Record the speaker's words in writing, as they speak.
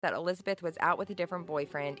that Elizabeth was out with a different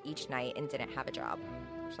boyfriend each night and didn't have a job.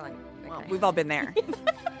 So like, okay. Well, we've all been there.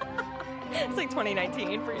 It's like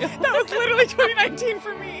 2019 for you. That was literally 2019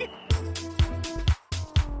 for me.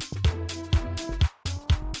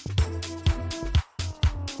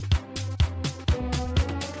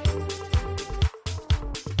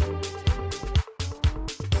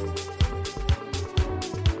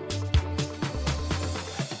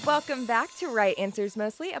 Welcome back to Right Answers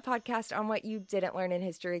Mostly, a podcast on what you didn't learn in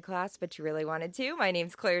history class, but you really wanted to. My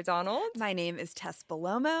name's Claire Donald. My name is Tess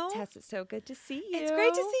Belomo. Tess, it's so good to see you. It's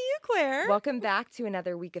great to see you, Claire. Welcome back to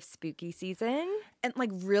another week of spooky season. And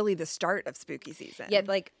like really the start of spooky season. Yeah,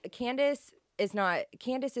 like Candace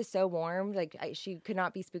is so warm. Like she could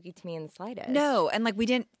not be spooky to me in the slightest. No, and like we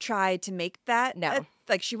didn't try to make that. No.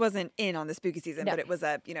 Like she wasn't in on the spooky season, No. but it was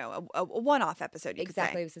a one-off episode, you could say.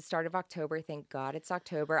 Exactly. It was the start of October. Thank God it's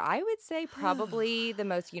October. I would say probably the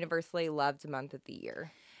most universally loved month of the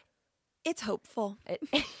year. It's hopeful. It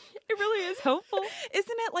really is hopeful.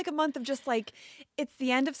 Isn't it like a month of just like, it's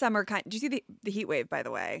the end of summer kind. Do you see the heat wave, by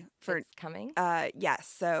the way? It's coming?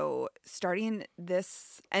 Yes. So starting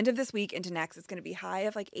this end of this week into next, it's going to be high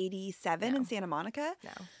of like 87 in Santa Monica.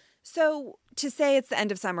 No. So to say it's the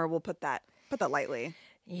end of summer, we'll put that lightly.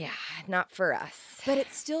 Yeah, not for us. But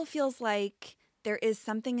it still feels like there is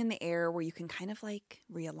something in the air where you can kind of like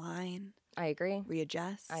realign. I agree.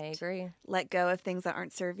 Readjust. I agree. Let go of things that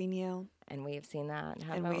aren't serving you. And we have seen that,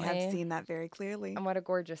 haven't And we have seen that very clearly. And what a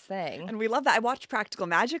gorgeous thing. And we love that. I watched Practical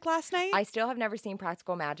Magic last night. I still have never seen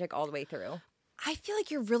Practical Magic all the way through. I feel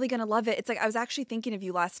like you're really going to love it. It's like I was actually thinking of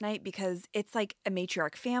you last night because it's like a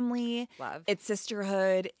matriarch family. Love. It's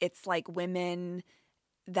sisterhood. It's like women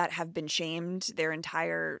that have been shamed their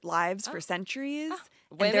entire lives for centuries.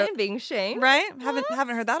 Women being shamed. Right?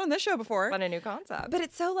 Haven't heard that on this show before. What a new concept. But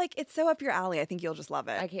it's so up your alley. I think you'll just love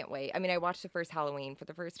it. I can't wait. I mean, I watched the first Halloween for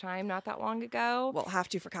the first time not that long ago. Well, have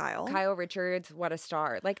to for Kyle. Kyle Richards, what a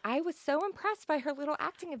star. Like, I was so impressed by her little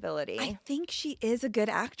acting ability. I think she is a good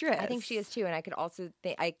actress. I think she is too. And I could also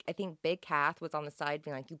think, I think Big Kath was on the side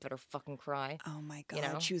being like, you better fucking cry. Oh my God. You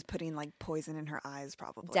know? She was putting like poison in her eyes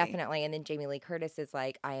probably. Definitely. And then Jamie Lee Curtis is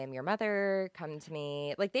like, I am your mother. Come to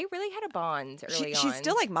me. Like, they really had a bond early on. She's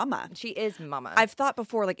still like mama. She is mama. I've thought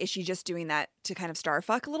before, like, is she just doing that to kind of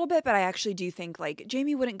starfuck a little bit? But I actually do think, like,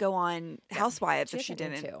 Jamie wouldn't go on Housewives if she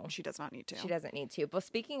didn't. She does not need to. She doesn't need to. But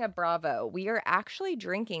speaking of Bravo, we are actually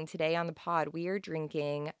drinking today on the pod. We are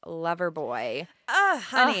drinking Loverboy.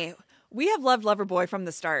 Honey. We have loved Loverboy from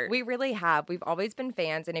the start. We really have. We've always been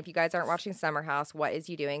fans. And if you guys aren't watching Summer House, what is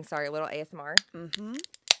you doing? Sorry, a little ASMR. Mm-hmm.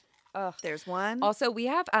 Oh, there's one. Also, we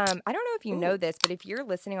have, I don't know if you know this, but if you're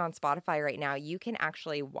listening on Spotify right now, you can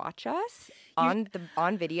actually watch us on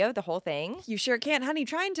video, the whole thing. You sure can, honey.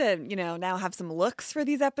 Trying to, now have some looks for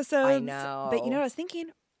these episodes. I know. But you know what I was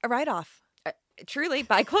thinking? A write-off. Truly,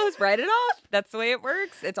 buy clothes, write it off. That's the way it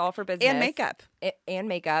works. It's all for business. And makeup. And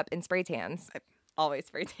makeup and spray tans. Always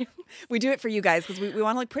spray tan. We do it for you guys because we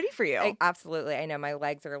want to look pretty for you. Absolutely. I know my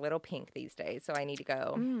legs are a little pink these days, so I need to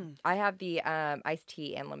go. I have the iced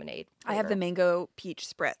tea and lemonade flavor. I have the mango peach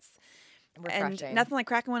spritz. Refreshing. And nothing like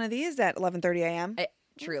cracking one of these at 11:30 a.m.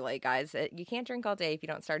 Truly, guys, you can't drink all day if you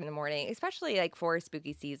don't start in the morning, especially like for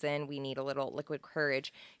spooky season. We need a little liquid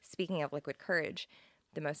courage. Speaking of liquid courage,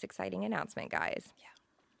 the most exciting announcement, guys. Yeah.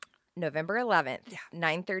 November 11th,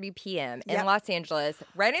 9:30 p.m. in Los Angeles.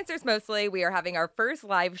 Right Answers Mostly. We are having our first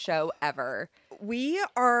live show ever.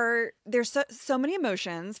 There's so many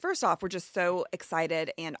emotions. First off, we're just so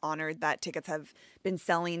excited and honored that tickets have been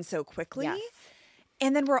selling so quickly. Yes.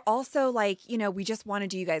 And then we're also like, we just want to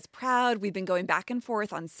do you guys proud. We've been going back and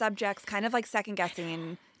forth on subjects, kind of like second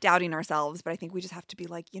guessing, doubting ourselves. But I think we just have to be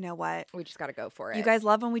like, you know what? We just got to go for it. You guys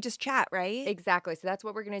love when we just chat, right? Exactly. So that's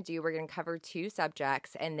what we're going to do. We're going to cover 2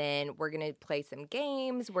 subjects, and then we're going to play some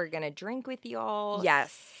games. We're going to drink with y'all.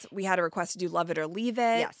 Yes. We had a request to do Love It or Leave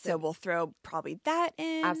It. Yes. So we'll throw probably that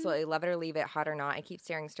in. Absolutely. Love it or leave it, hot or not. I keep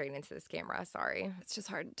staring straight into this camera. Sorry. It's just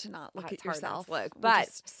hard to not look It's at yourself. hard not to look. We're But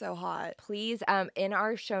just so hot. Please, in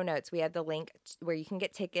our show notes, we have the link where you can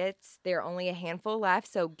get tickets. There are only a handful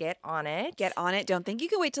left, so get on it. Get on it. Don't think you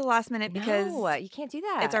can wait till the last minute because no, you can't do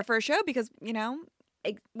that. It's our first show because,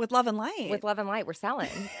 with Love and Light. With Love and Light, we're selling.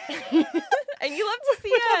 And you love to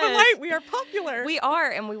see With us. Love and Light, we are popular. We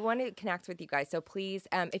are, and we want to connect with you guys. So please,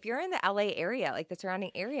 if you're in the LA area, like the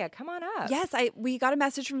surrounding area, come on up. Yes, we got a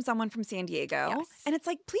message from someone from San Diego. Yes. And it's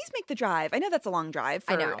like, please make the drive. I know that's a long drive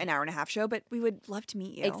for I know. an hour and a half show, but we would love to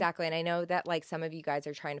meet you. Exactly. And I know that like some of you guys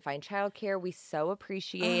are trying to find childcare. We so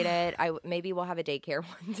appreciate it. Maybe we'll have a daycare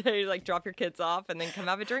one day, like drop your kids off and then come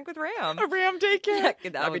have a drink with Ram. A Ram daycare?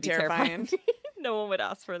 That would be terrifying. No one would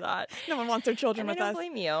ask for that. No one wants their children And with I us. don't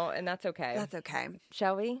blame you, and that's okay. That's okay.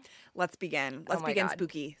 Shall we? Let's begin. Oh Let's my begin God.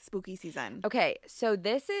 spooky season. Okay, so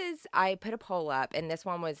I put a poll up, and this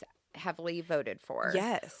one was heavily voted for.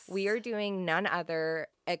 Yes. We are doing none other,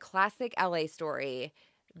 a classic LA story,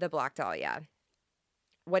 The Black Dahlia.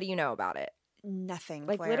 What do you know about it? Nothing,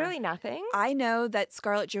 Like, Claire. literally nothing? I know that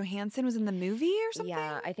Scarlett Johansson was in the movie or something.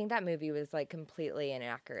 Yeah, I think that movie was like completely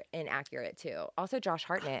inaccurate too. Also, Josh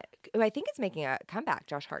Hartnett, who I think is making a comeback.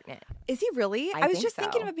 Josh Hartnett. Is he really? I I was think just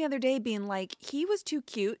thinking so. of him the other day being like, he was too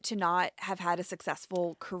cute to not have had a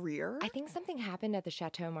successful career. I think something happened at the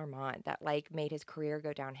Chateau Marmont that like made his career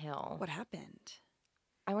go downhill. What happened?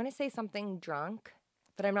 I want to say something drunk,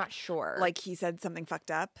 but I'm not sure. Like he said something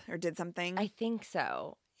fucked up or did something? I think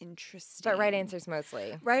so. Interesting. But right answers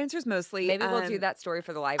mostly. Right answers mostly. Maybe we'll do that story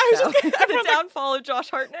for the live I was show. just gonna- The downfall of Josh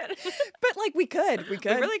Hartnett. But like we could. We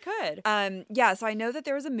really could. Yeah, so I know that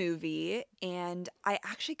there was a movie and I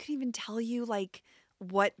actually couldn't even tell you like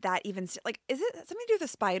what that even like is it something to do with a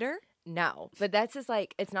spider? No, but that's just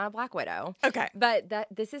like it's not a Black Widow. Okay. But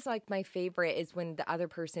this is like my favorite is when the other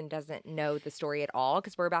person doesn't know the story at all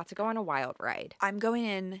because we're about to go on a wild ride. I'm going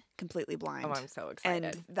in completely blind. Oh, I'm so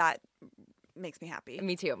excited. And that makes me happy.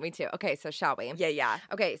 Me too. Okay, so shall we? Yeah.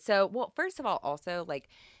 Okay, so well, first of all, also like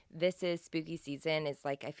this is spooky season is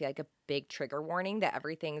like I feel like a big trigger warning that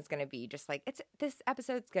everything's going to be just like this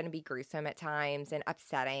episode's going to be gruesome at times and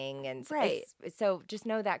upsetting and Right. So just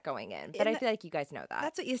know that going in. But I feel like you guys know that.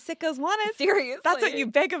 That's what you sickos wanted. Seriously. That's what you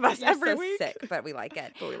beg of us You're every so week. sick, but we like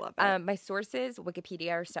it. But we love it. My sources: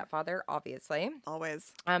 Wikipedia or Stepfather, obviously.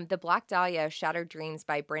 Always. The Black Dahlia: Shattered Dreams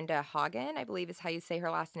by Brenda Hagen, I believe is how you say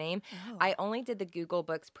her last name. Oh. I only did the Google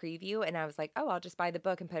Books preview, and I was like, oh, I'll just buy the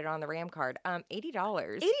book and put it on the RAM card. $80.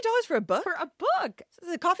 $80 for a book? For a book. Is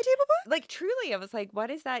it a coffee table book? Like, truly, I was like, what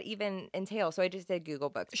does that even entail? So I just did Google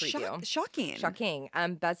Books preview. Shocking. Shocking.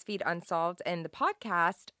 BuzzFeed Unsolved and the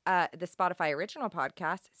podcast, the Spotify original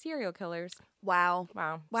podcast, Serial Killers. Wow.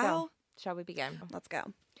 Wow. Wow. So, shall we begin? Let's go.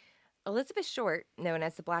 Elizabeth Short, known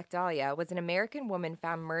as the Black Dahlia, was an American woman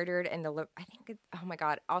found murdered in the. Oh my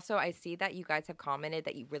God. Also, I see that you guys have commented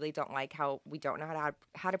that you really don't like how we don't know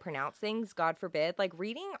how to pronounce things. God forbid. Like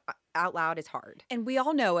reading out loud is hard. And we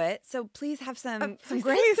all know it, so please have some Please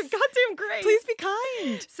grace. have some goddamn grace. Please be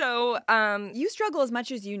kind. So, You struggle as much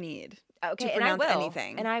as you need okay, to and I pronounce will.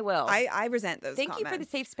 anything. And I will. I resent those Thank comments. you for the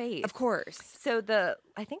safe space. Of course. So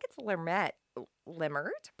I think it's Limert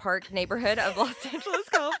Park neighborhood of Los Angeles,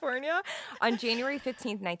 California, on January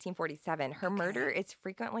 15th, 1947. Her murder is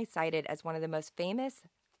frequently cited as one of the most famous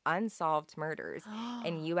unsolved murders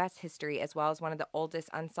in U.S. history, as well as one of the oldest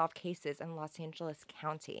unsolved cases in Los Angeles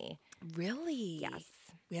County. Really? Yes.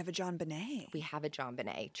 We have a John Bonet. We have a John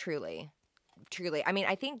Bonet, truly. I mean,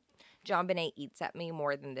 I think John Bonet eats at me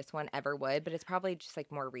more than this one ever would, but it's probably just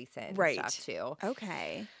like more recent stuff too.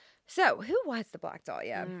 Okay. So, who was the Black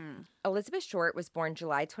Dahlia? Elizabeth Short was born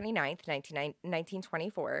July 29th,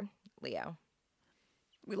 1924. Leo.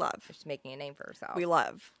 We love. She's making a name for herself. We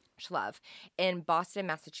love. Schlove. In Boston,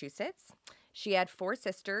 Massachusetts. She had 4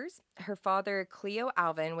 sisters. Her father, Cleo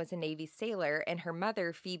Alvin, was a Navy sailor, and her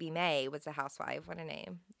mother, Phoebe May, was a housewife. What a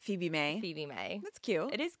name. Phoebe May. Phoebe May. That's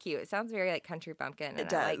cute. It is cute. It sounds very like country bumpkin, and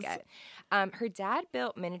It I like does. it. Her dad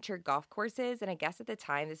built miniature golf courses, and I guess at the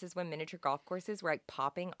time, this is when miniature golf courses were like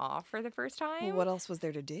popping off for the first time. Well, what else was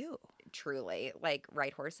there to do? Truly, like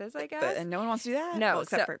ride horses, I guess. And no one wants to do that? No, Well,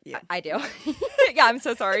 except for you. I do. Yeah, I'm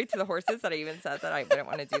so sorry to the horses that I even said that I wouldn't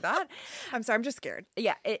want to do that. I'm sorry, I'm just scared.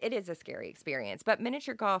 Yeah, it is a scary experience. But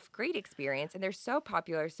miniature golf, great experience. And they're so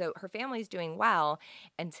popular. So her family's doing well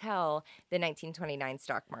until the 1929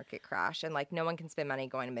 stock market crash. And like no one can spend money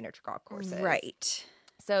going to miniature golf courses. Right.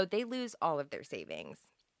 So they lose all of their savings.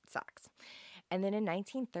 Sucks. And then in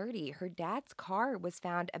 1930, her dad's car was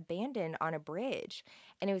found abandoned on a bridge.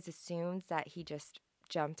 And it was assumed that he just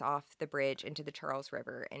jumped off the bridge into the Charles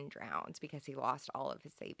River and drowned because he lost all of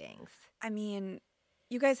his savings. I mean,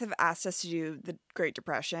 you guys have asked us to do the Great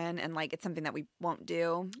Depression, and like it's something that we won't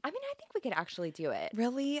do. I mean, I think we could actually do it.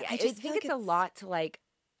 Really? I just think it's a lot to like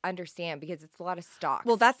understand because it's a lot of stocks.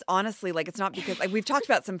 Well, that's honestly like it's not because like we've talked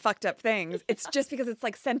about some fucked up things. It's just because it's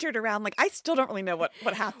like centered around like I still don't really know what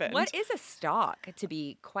happened. What is a stock, to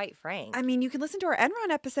be quite frank? I mean, you can listen to our Enron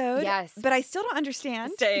episode. Yes. But I still don't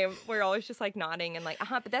understand. Same. We're always just like nodding and like,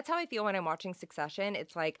 but that's how I feel when I'm watching Succession.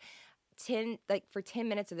 It's like for 10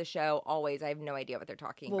 minutes of the show, always, I have no idea what they're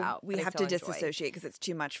talking about. We but I have still to enjoy. disassociate because it's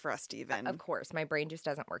too much for us to even. Of course, my brain just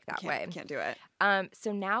doesn't work that way. Can't do it.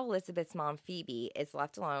 So now Elizabeth's mom, Phoebe, is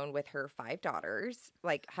left alone with her 5 daughters,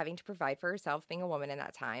 like having to provide for herself, being a woman in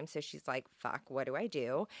that time. So she's like, fuck, what do I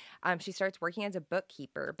do? She starts working as a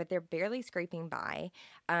bookkeeper, but they're barely scraping by.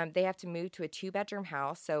 They have to move to a 2-bedroom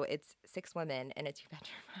house. So it's 6 women in a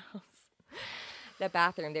 2-bedroom house. The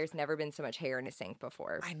bathroom, there's never been so much hair in a sink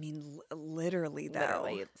before. I mean, literally, though.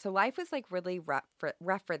 Literally. So life was like really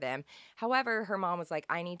rough for them. However, her mom was like,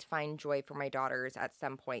 I need to find joy for my daughters at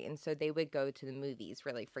some point. And so they would go to the movies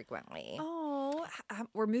really frequently. Oh,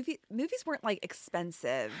 movies weren't like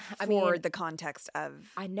expensive the context of.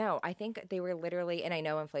 I know. I think they were literally, and I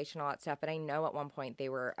know inflation, all that stuff, but I know at one point they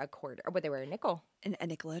were a quarter, but they were a nickel. A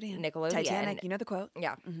Nickelodeon. Titanic. You know the quote?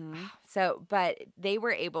 Yeah. Mm-hmm. So, but they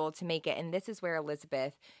were able to make it. And this is where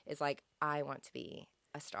Elizabeth is like, I want to be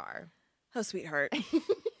a star. Oh, sweetheart.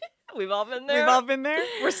 We've all been there.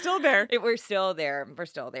 We're still there. We're still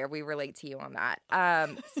there. We relate to you on that.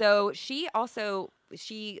 So she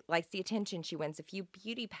likes the attention. She wins a few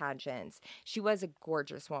beauty pageants. She was a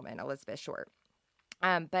gorgeous woman, Elizabeth Short.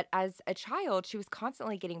 But as a child, she was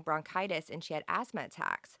constantly getting bronchitis and she had asthma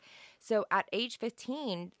attacks. So at age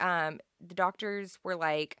 15, the doctors were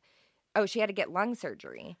like, oh, she had to get lung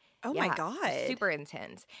surgery. Oh, my God. Super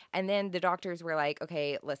intense. And then the doctors were like,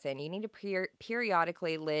 okay, listen, you need to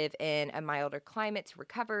periodically live in a milder climate to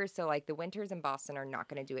recover. So, like, the winters in Boston are not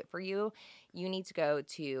going to do it for you. You need to go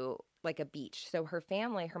to, like, a beach. So her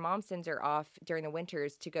mom sends her off during the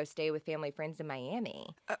winters to go stay with family friends in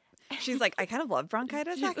Miami. She's like, I kind of love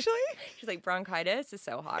bronchitis, actually. She's like, bronchitis is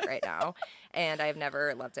so hot right now, and I've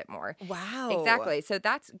never loved it more. Wow. Exactly. So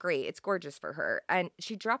that's great. It's gorgeous for her. And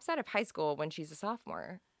she drops out of high school when she's a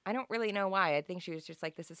sophomore. I don't really know why. I think she was just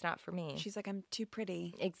like, this is not for me. She's like, I'm too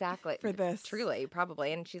pretty. Exactly. For this. Truly,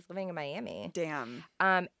 probably. And she's living in Miami. Damn.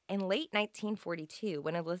 In late 1942,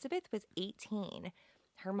 when Elizabeth was 18,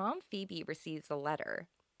 her mom, Phoebe, receives a letter.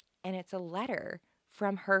 And it's a letter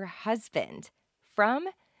from her husband, from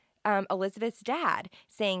Elizabeth's dad,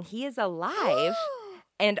 saying he is alive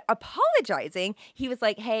and apologizing. He was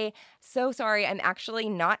like, hey, so sorry, I'm actually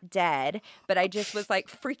not dead, but I just was like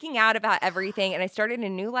freaking out about everything, and I started a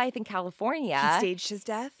new life in California. He staged his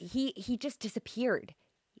death? He just disappeared.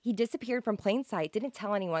 He disappeared from plain sight, didn't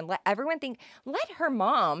tell anyone, let everyone think, let her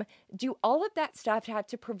mom do all of that stuff to have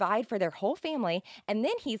to provide for their whole family. And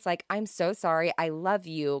then he's like, I'm so sorry. I love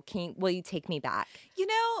you. Will you take me back? You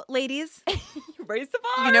know, ladies, raise the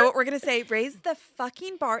bar. You know what we're going to say? Raise the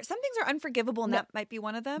fucking bar. Some things are unforgivable, and that might be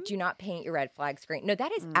one of them. Do not paint your red flags green. No,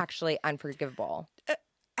 that is actually unforgivable.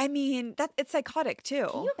 I mean, it's psychotic, too.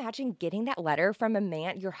 Can you imagine getting that letter from a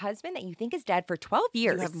man, your husband that you think is dead for 12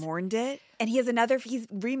 years? You have mourned it. And he's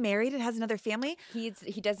remarried and has another family? He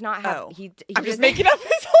does not have... I'm just making up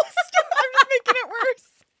his whole stuff. I'm just making it worse.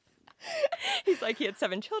 He's like, he had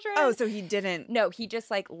 7 children. Oh, so he didn't... No, he just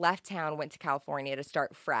like left town, went to California to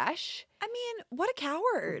start fresh. I mean, what a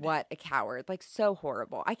coward. What a coward. Like, so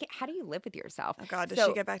horrible. How do you live with yourself? Oh, God. Does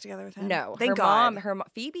she get back together with him? No. Thank God.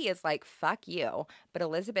 Phoebe is like, fuck you. But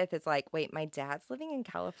Elizabeth is like, wait, my dad's living in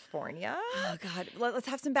California? Oh, God. Let's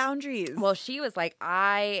have some boundaries. Well, she was like,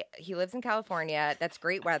 he lives in California. That's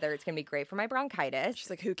great weather. It's going to be great for my bronchitis.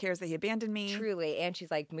 She's like, who cares that he abandoned me? Truly. And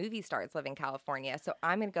she's like, movie stars live in California, so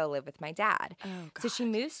I'm going to go live with my dad. Oh, God. So she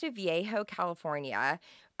moves to Viejo, California.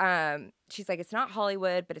 She's like, it's not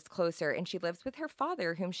Hollywood, but it's closer. And she lives with her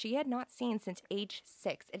father, whom she had not seen since age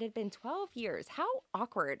 6. It had been 12 years. How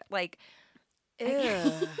awkward. Like, Ew.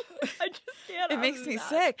 I just can't. It makes me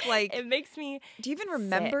sick. Like, it makes me. Do you even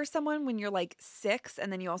remember someone when you're like 6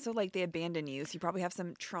 and then you also like they abandon you? So you probably have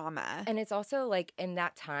some trauma. And it's also like in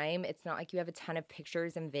that time, it's not like you have a ton of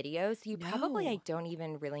pictures and videos. So you probably like don't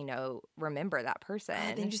even really remember that person.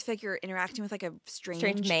 Then you just feel like you're interacting with like a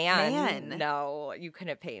strange man. No, you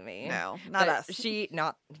couldn't pay me. No, not us.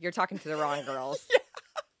 You're talking to the wrong girls. Yeah.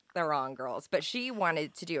 The wrong girls, but she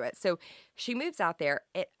wanted to do it. So she moves out there.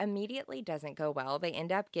 It immediately doesn't go well. They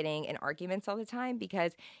end up getting in arguments all the time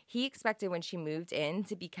because he expected when she moved in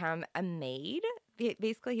to become a maid.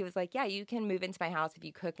 Basically, he was like, yeah, you can move into my house if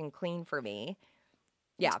you cook and clean for me.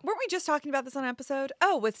 Yeah. Weren't we just talking about this on an episode?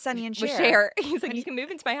 Oh, with Sunny and Cher. With Cher. He's like, you can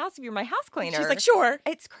move into my house if you're my house cleaner. She's like, sure.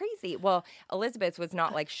 It's crazy. Well, Elizabeth was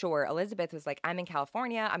not like, sure. Elizabeth was like, I'm in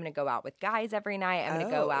California. I'm going to go out with guys every night. I'm going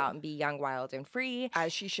to go out and be young, wild, and free.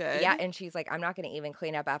 As she should. Yeah. And she's like, I'm not going to even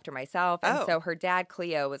clean up after myself. And so her dad,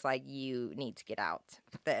 Cleo, was like, you need to get out.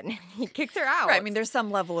 Then he kicks her out. Right. I mean, there's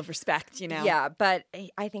some level of respect, you know? Yeah. But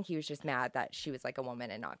I think he was just mad that she was like a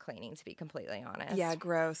woman and not cleaning, to be completely honest. Yeah.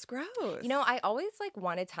 Gross. You know, I always like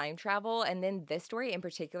wanted time travel. And then this story in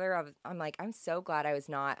particular, I'm like, I'm so glad I was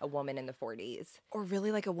not a woman in the 40s. Or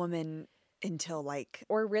really like a woman until like...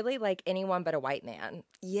 Or really like anyone but a white man.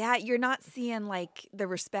 Yeah, you're not seeing like the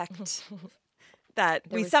respect that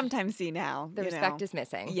we sometimes see now. The respect is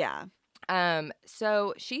missing. Yeah.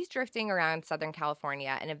 So she's drifting around Southern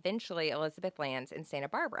California, and eventually Elizabeth lands in Santa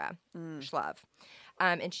Barbara, Schlove.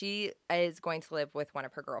 And she is going to live with one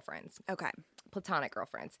of her girlfriends. Okay. Platonic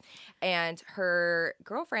girlfriends. And her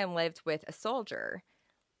girlfriend lived with a soldier.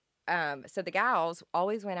 So the gals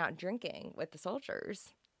always went out drinking with the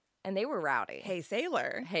soldiers. And they were rowdy. Hey,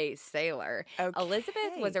 sailor. Hey, sailor. Okay.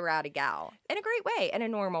 Elizabeth was a rowdy gal in a great way, in a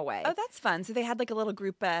normal way. Oh, that's fun. So they had like a little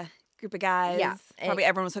group of guys. Yeah. Probably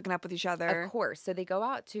everyone was hooking up with each other. Of course. So they go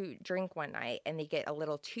out to drink one night and they get a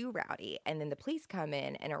little too rowdy. And then the police come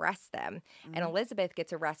in and arrest them. Mm-hmm. And Elizabeth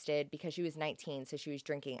gets arrested because she was 19, so she was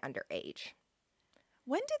drinking underage.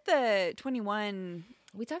 When did the 21...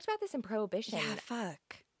 We talked about this in Prohibition. Yeah,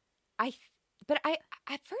 fuck. But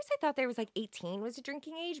at first I thought there was like 18 was a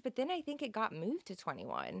drinking age, but then I think it got moved to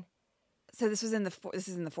 21. So this was in the 40s? This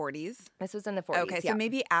was in the 40s. Okay, so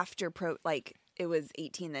maybe after it was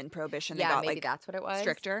 18, then Prohibition. Yeah, they got, maybe that's what it was.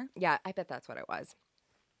 Stricter. Yeah, I bet that's what it was.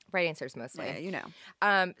 Right answers mostly. Yeah, you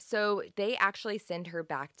know. So they actually send her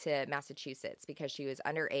back to Massachusetts because she was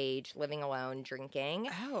underage, living alone, drinking.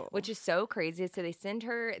 Oh. Which is so crazy. So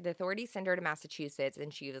the authorities send her to Massachusetts,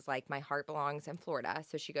 and she was like, my heart belongs in Florida.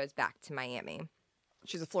 So she goes back to Miami.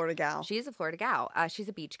 She's a Florida gal. She's a Florida gal. She's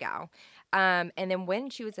a beach gal. And then when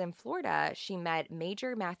she was in Florida, she met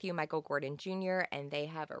Major Matthew Michael Gordon Jr., and they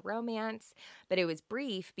have a romance. But it was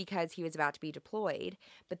brief because he was about to be deployed.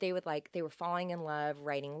 But they were falling in love,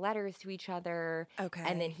 writing letters to each other. Okay.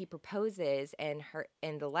 And then he proposes in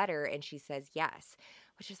the letter, and she says yes.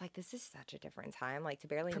 Which is like, this is such a different time, like to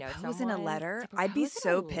barely know someone. Propose in a letter? I'd be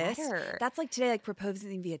so pissed. That's like today, like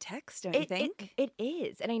proposing via text, don't you think? It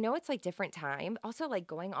is. And I know it's like different time. Also, like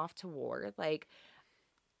going off to war, like.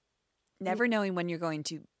 Never knowing when you're going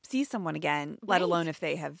to see someone again, let alone if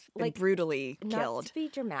they have been brutally killed. Not to be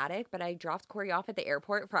dramatic, but I dropped Corey off at the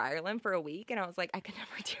airport for Ireland for a week, and I was like, I could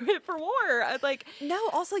never do it for war. I was like. No,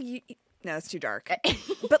 also No, it's too dark.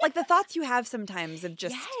 But like the thoughts you have sometimes of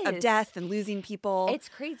just of death and losing people. It's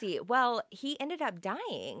crazy. Well, he ended up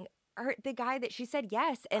dying. The guy that she said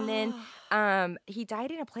yes. And then he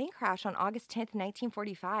died in a plane crash on August 10th,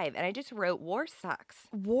 1945. And I just wrote, war sucks.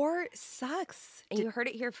 War sucks. You heard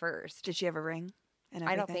it here first. Did she have a ring?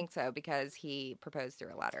 I don't think so because he proposed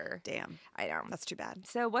through a letter. Damn. I know. That's too bad.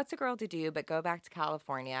 So what's a girl to do but go back to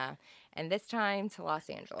California and this time to Los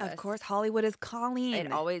Angeles? Of course, Hollywood is calling. It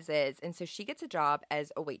always is. And so she gets a job as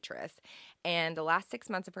a waitress. And the last 6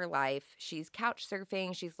 months of her life, she's couch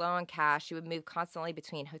surfing. She's low on cash. She would move constantly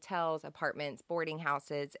between hotels, apartments, boarding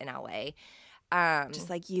houses in LA. Just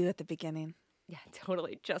like you at the beginning. Yeah,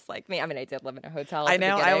 totally. Just like me. I mean, I did live in a hotel. I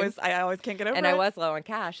know. I always can't get over it. And I was low on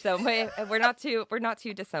cash. So we're not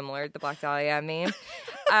too dissimilar, the Black Dahlia and me.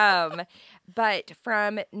 But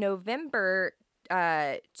from November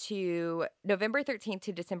to November 13th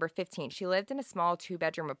to December 15th, she lived in a small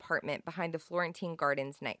 2-bedroom apartment behind the Florentine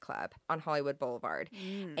Gardens nightclub on Hollywood Boulevard.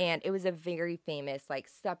 And it was a very famous like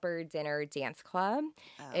supper, dinner, dance club.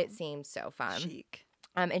 It seemed so fun. Chic.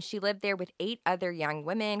 And she lived there with 8 other young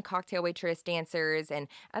women, cocktail waitress, dancers, and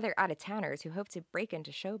other out-of-towners who hoped to break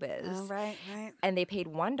into showbiz. Oh, right. And they paid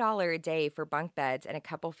 $1 a day for bunk beds and a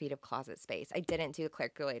couple feet of closet space. I didn't do the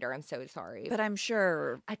calculator. I'm so sorry. But I'm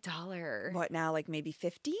sure. $1. What now, like maybe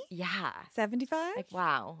 50? Yeah. 75? Like,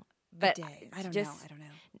 wow. But a day. I don't know.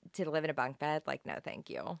 To live in a bunk bed, like, no, thank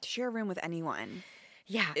you. To share a room with anyone.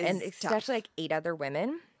 Yeah, and especially like 8 other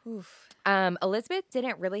women. Oof. Elizabeth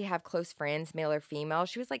didn't really have close friends, male or female.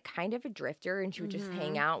 She was like kind of a drifter, and she would just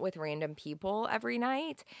hang out with random people every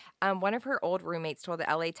night. One of her old roommates told the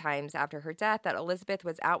LA Times after her death that Elizabeth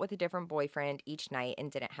was out with a different boyfriend each night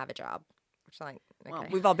and didn't have a job. Which is like, okay. Well,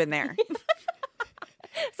 we've all been there.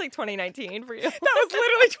 It's like 2019 for you. That was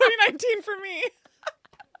literally 2019 for me.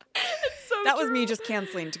 So that was me just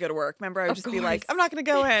canceling to go to work. Remember, I would just be like, I'm not going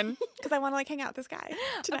to go in because I want to like hang out with this guy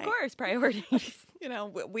tonight. Of course, priorities. You know,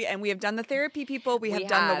 we have done the therapy, people. We have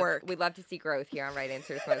done the work. We love to see growth here on Right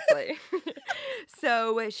Answers mostly.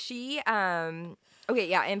 So she, okay,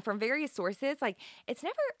 yeah, and from various sources, like I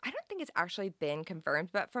don't think it's actually been confirmed,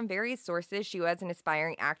 but from various sources, she was an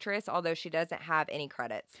aspiring actress, although she doesn't have any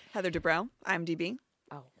credits. Heather Dubrow, IMDb.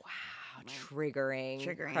 Oh, wow.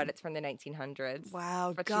 Triggering credits from the 1900s.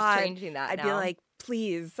 Wow, but God. She's changing that I'd now. be like,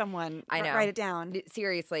 please, someone, I know. Write it down.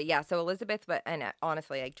 Seriously, yeah. So Elizabeth, and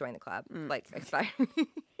honestly, like join the club, like expire.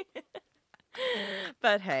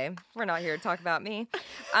 But hey, we're not here to talk about me.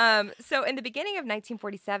 So in the beginning of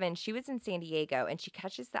 1947, she was in San Diego, and she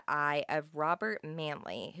catches the eye of Robert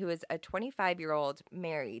Manley, who is a 25-year-old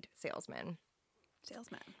married salesman.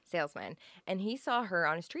 And he saw her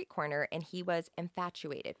on a street corner, and he was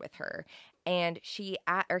infatuated with her. And he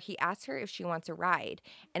asked her if she wants a ride.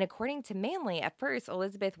 And according to Manley, at first,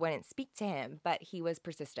 Elizabeth wouldn't speak to him, but he was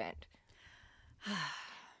persistent.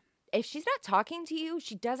 If she's not talking to you,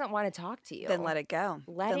 she doesn't want to talk to you. Then let it go.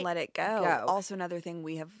 Let it go. Also, another thing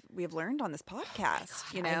we have learned on this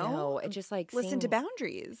podcast. God, I know. It just like listen to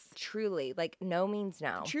boundaries. Truly, like no means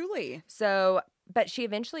no. Truly. So, but she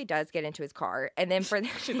eventually does get into his car, and then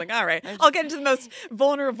she's like, "All right, I'll get into the most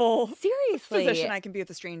vulnerable position I can be with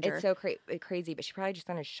a stranger." It's so crazy, but she probably just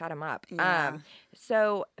gonna shut him up. Yeah.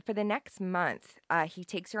 So for the next month, he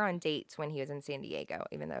takes her on dates when he was in San Diego,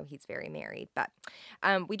 even though he's very married. But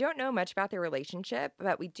we don't know much about their relationship,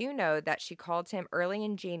 but we do know that she called him early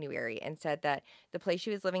in January and said that the place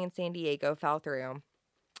she was living in San Diego fell through,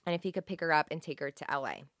 and if he could pick her up and take her to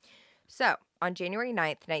LA. So on January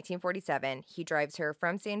 9th, 1947, he drives her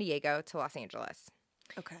from San Diego to Los Angeles.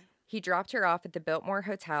 Okay. He dropped her off at the Biltmore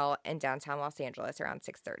Hotel in downtown Los Angeles around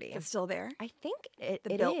 6:30. It's still there? I think it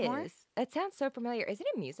Biltmore? is. It sounds so familiar. Is it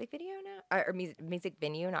a music video now? Or music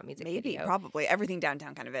venue, not music video? Maybe, probably. Everything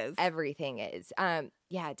downtown kind of is. Everything is.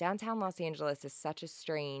 Yeah, downtown Los Angeles is such a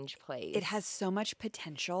strange place. It has so much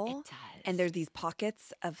potential. It does. And there's these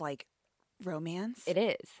pockets of like romance. It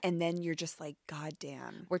is. And then you're just like, God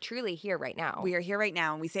damn. We're truly here right now. We are here right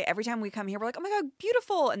now. And we say every time we come here, we're like, oh my God,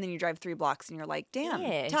 beautiful. And then you drive 3 blocks and you're like,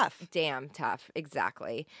 damn, tough. Damn tough.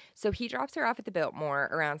 Exactly. So he drops her off at the Biltmore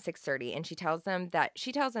around 6:30, and she tells him that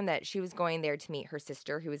she was going there to meet her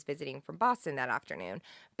sister who was visiting from Boston that afternoon.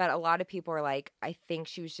 But a lot of people are like, I think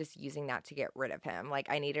she was just using that to get rid of him. Like,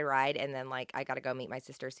 I need a ride, and then like I gotta go meet my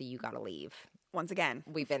sister, so you gotta leave. Once again,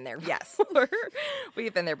 we've been there. Yes.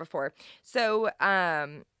 We've been there before. So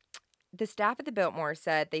the staff at the Biltmore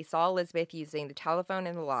said they saw Elizabeth using the telephone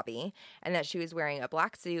in the lobby, and that she was wearing a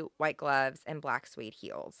black suit, white gloves, and black suede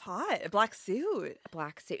heels. Hot. A black suit. A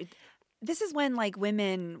black suit. This is when like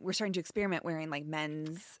women were starting to experiment wearing like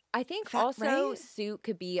men's. I think suit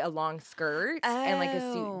could be a long skirt and like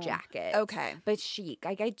a suit jacket. Okay. But chic.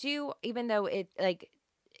 Like I do, even though it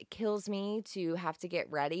kills me to have to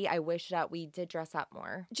get ready, I wish that we did dress up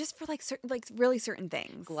more. Just for like certain, like really certain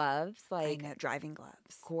things. Gloves, like I know, driving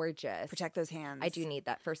gloves. Gorgeous. Protect those hands. I do need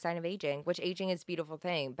that. First sign of aging, which aging is a beautiful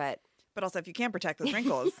thing, but also if you can't protect those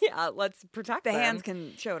wrinkles, yeah, let's protect them. The hands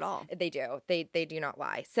can show it all. They do. They do not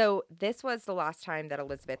lie. So this was the last time that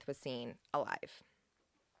Elizabeth was seen alive.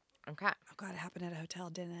 Okay. Oh God, it happened at a hotel,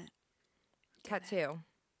 didn't it? Cut 2.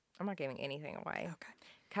 I'm not giving anything away. Okay.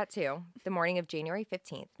 Cut 2, the morning of January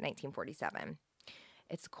 15th, 1947.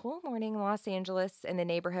 It's a cool morning in Los Angeles in the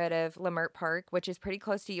neighborhood of Leimert Park, which is pretty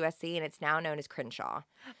close to USC, and it's now known as Crenshaw.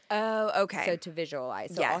 Oh, okay. So to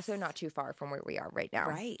visualize. So also not too far from where we are right now.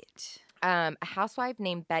 Right. A housewife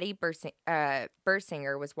named Betty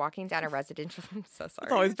Bersinger was walking down a residential... I'm so sorry.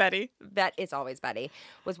 It's always Betty. It's always Betty.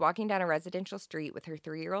 Was walking down a residential street with her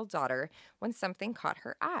 3-year-old daughter when something caught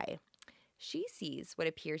her eye. She sees what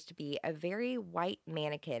appears to be a very white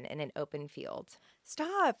mannequin in an open field.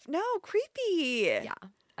 Stop. No, creepy. Yeah.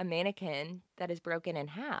 A mannequin that is broken in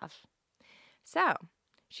half. So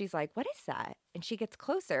she's like, what is that? And she gets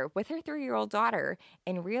closer with her 3-year-old daughter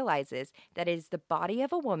and realizes that it is the body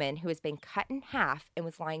of a woman who has been cut in half and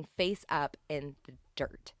was lying face up in the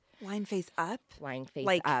dirt. Lying face up? Lying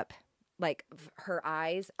face up. Like her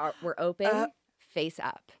eyes were open, face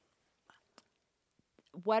up.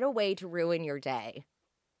 What a way to ruin your day.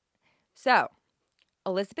 So,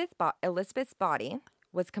 Elizabeth's body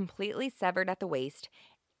was completely severed at the waist,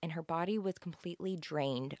 and her body was completely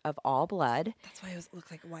drained of all blood. That's why it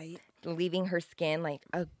looked like white. Leaving her skin like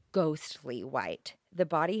a ghostly white. The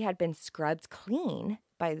body had been scrubbed clean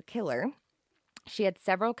by the killer. She had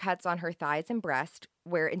several cuts on her thighs and breast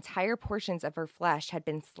where entire portions of her flesh had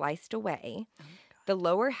been sliced away. Oh, the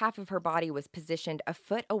lower half of her body was positioned a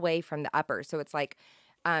foot away from the upper. So it's like,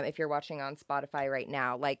 if you're watching on Spotify right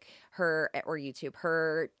now, like or YouTube,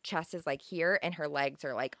 her chest is like here and her legs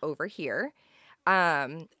are like over here.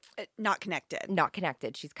 Not connected. Not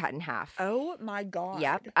connected. She's cut in half. Oh my God.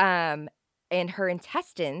 Yep. And her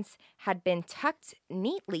intestines had been tucked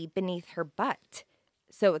neatly beneath her butt.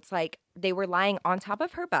 So it's like they were lying on top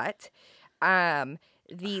of her butt.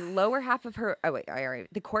 The lower half of her,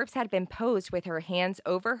 the corpse had been posed with her hands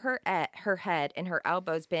over her head and her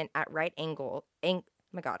elbows bent at right angles, and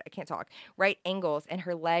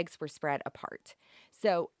her legs were spread apart.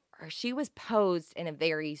 So she was posed in a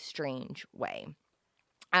very strange way.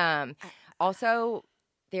 Also,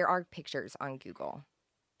 there are pictures on Google.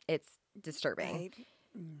 It's disturbing. Right.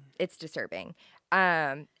 It's disturbing.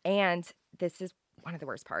 And this is one of the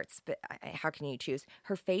worst parts, but how can you choose?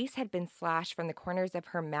 Her face had been slashed from the corners of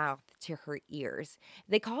her mouth to her ears.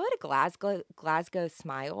 They call it a Glasgow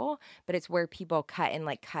smile, but it's where people cut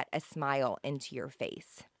a smile into your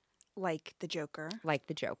face. Like the Joker. Like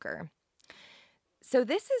the Joker. So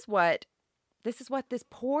this is what this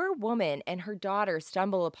poor woman and her daughter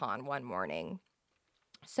stumble upon one morning.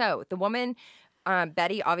 So the woman,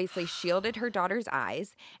 Betty, obviously shielded her daughter's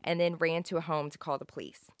eyes and then ran to a home to call the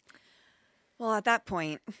police. Well, at that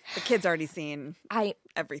point, the kid's already seen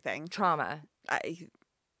everything. Trauma.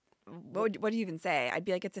 What do you even say? I'd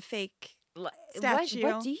be like, it's a fake statue.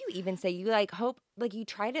 What do you even say? You hope, you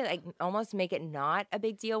try to almost make it not a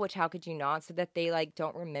big deal, which how could you not, so that they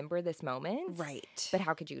don't remember this moment? Right. But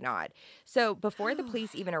how could you not? So before the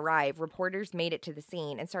police even arrived, reporters made it to the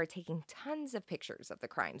scene and started taking tons of pictures of the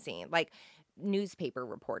crime scene, newspaper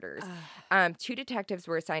reporters. 2 detectives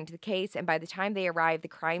were assigned to the case, and by the time they arrived at the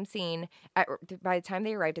crime scene, it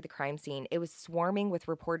was swarming with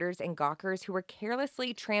reporters and gawkers who were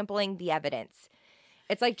carelessly trampling the evidence.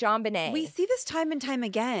 It's like John Bonet. We see this time and time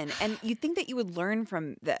again, and you'd think that you would learn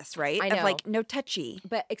from this, right? I know. Of no touchy.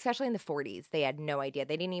 But especially in the 40s, they had no idea.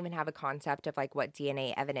 They didn't even have a concept of what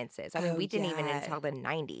DNA evidence is. I mean, we didn't even until the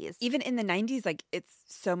 90s. Even in the 90s, it's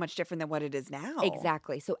so much different than what it is now.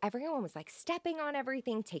 Exactly. So everyone was stepping on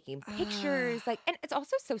everything, taking pictures, and it's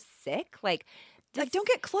also so sick. Don't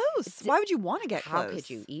get close. Why would you want to get close? How could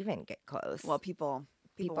you even get close? Well, people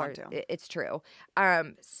want to. It's true.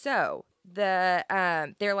 So they're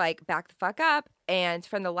back the fuck up, and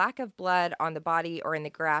from the lack of blood on the body or in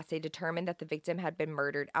the grass, they determined that the victim had been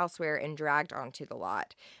murdered elsewhere and dragged onto the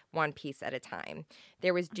lot, one piece at a time.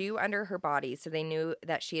 There was dew under her body, so they knew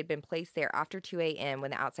that she had been placed there after 2 a.m.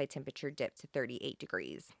 when the outside temperature dipped to 38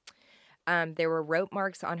 degrees. There were rope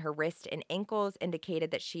marks on her wrist and ankles,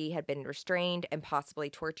 indicated that she had been restrained and possibly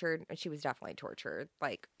tortured. And she was definitely tortured.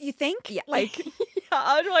 You think? Yeah. Yeah,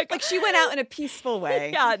 she went out in a peaceful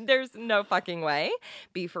way. Yeah, there's no fucking way.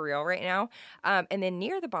 Be for real right now. And then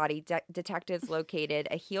near the body, detectives located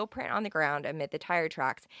a heel print on the ground amid the tire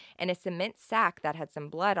tracks and a cement sack that had some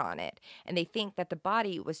blood on it. And they think that the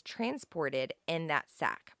body was transported in that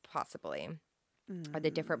sack, possibly. Or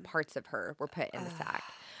the different parts of her were put in the sack.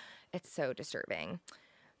 It's so disturbing.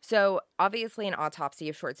 So, obviously, an autopsy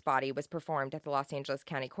of Short's body was performed at the Los Angeles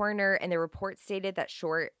County Coroner, and the report stated that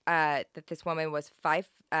that this woman was 5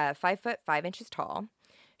 foot 5 inches tall.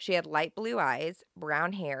 She had light blue eyes,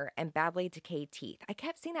 brown hair, and badly decayed teeth. I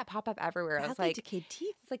kept seeing that pop up everywhere. I was like, decayed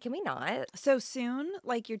teeth? It's can we not? So soon?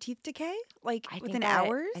 Your teeth decay? Within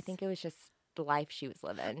hours? I think it was just the life she was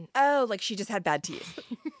living. Oh, she just had bad teeth.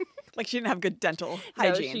 She didn't have good dental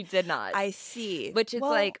hygiene. No, she did not. I see. Which is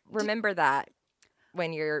remember that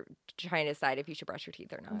when you're trying to decide if you should brush your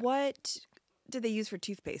teeth or not. What did they use for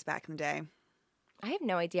toothpaste back in the day? I have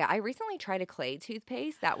no idea. I recently tried a clay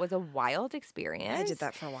toothpaste. That was a wild experience. I did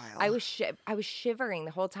that for a while. I was shivering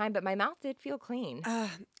the whole time, but my mouth did feel clean.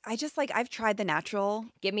 I just I've tried the natural.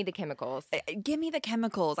 Give me the chemicals. Give me the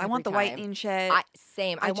chemicals. I want the time. whitening shit.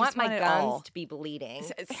 Same. I want my gums to be bleeding.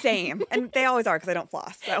 Same. And they always are because I don't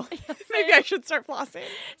floss. So maybe I should start flossing.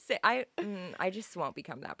 I just won't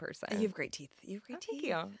become that person. You have great teeth. You have great teeth. Thank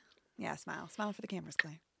you. Yeah, smile. Smile for the cameras,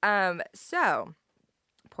 Clay. So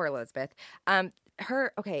poor Elizabeth.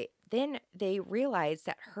 Then they realized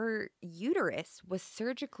that her uterus was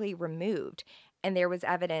surgically removed, and there was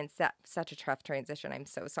evidence that such a tough transition. I'm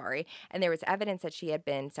so sorry. And there was evidence that she had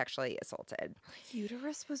been sexually assaulted. Her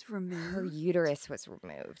uterus was removed. Her uterus was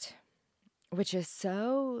removed, which is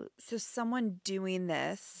so. So someone doing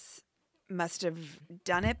this must have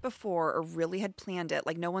done it before or really had planned it.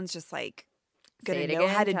 No one's just gonna know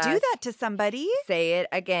how to do that to somebody. Say it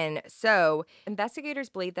again. So investigators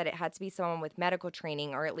believe that it had to be someone with medical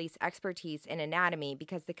training or at least expertise in anatomy,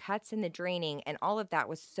 because the cuts and the draining and all of that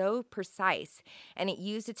was so precise, and it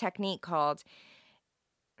used a technique called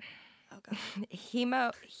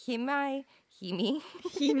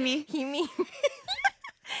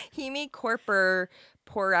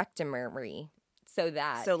hemicorporectomy. So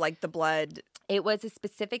the blood. It was a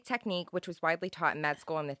specific technique which was widely taught in med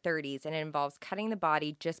school in the 30s, and it involves cutting the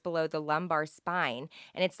body just below the lumbar spine,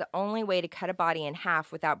 and it's the only way to cut a body in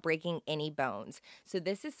half without breaking any bones. So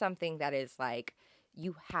this is something that is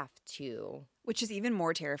you have to. Which is even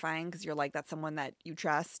more terrifying because you're that's someone that you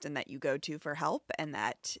trust and that you go to for help, and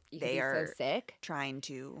that they are so sick. Trying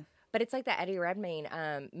to But it's like the Eddie Redmayne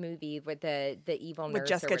movie with the evil nurse With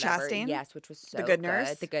Jessica or whatever. Chastain? Yes, which was so The Good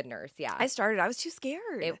Nurse? The Good Nurse, yeah. I was too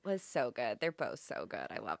scared. It was so good. They're both so good.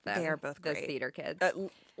 I love them. They are both Those great. theater kids.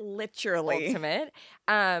 Literally. Ultimate.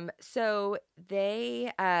 So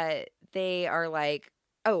they are like,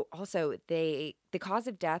 oh, also the cause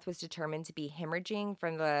of death was determined to be hemorrhaging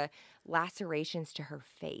from the lacerations to her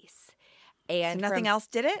face. And so nothing else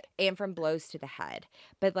did it? And from blows to the head.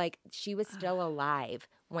 But like she was still alive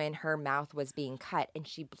when her mouth was being cut, and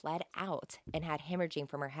she bled out and had hemorrhaging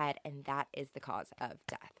from her head, and that is the cause of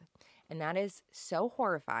death. And that is so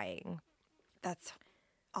horrifying. That's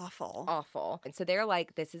awful. Awful. And so they're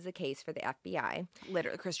like, this is a case for the FBI.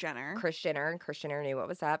 Literally, Kris Jenner. Kris Jenner knew what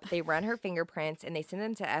was up. They run her fingerprints and they send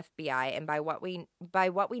them to FBI. And by what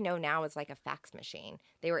we know now is like a fax machine.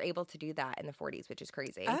 They were able to do that in the 40s, which is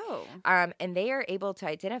crazy. Oh. And they are able to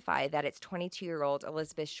identify that it's 22-year-old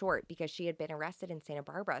Elizabeth Short because she had been arrested in Santa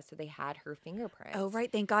Barbara. So they had her fingerprints. Oh, right.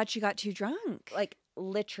 Thank God she got too drunk. Like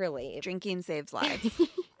literally. Drinking saves lives.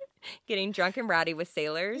 Getting drunk and rowdy with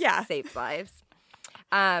sailors saves lives.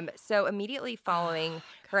 So immediately following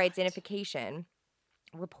her identification,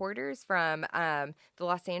 reporters from the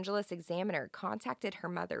Los Angeles Examiner contacted her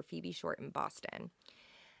mother, Phoebe Short, in Boston.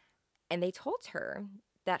 And they told her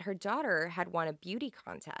that her daughter had won a beauty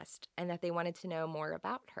contest and that they wanted to know more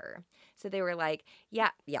about her. So they were like, yeah.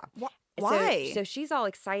 Why? So she's all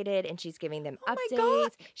excited and she's giving them Oh updates. my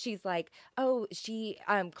God. She's like, oh, she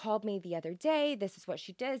called me the other day. This is what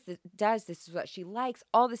she does. This is what she likes.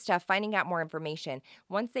 All this stuff, finding out more information.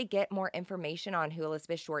 Once they get more information on who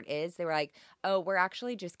Elizabeth Short is, they were like, oh, we're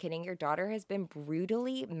actually just kidding. Your daughter has been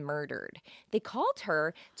brutally murdered. They called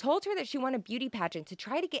her, told her that she won a beauty pageant to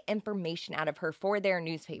try to get information out of her for their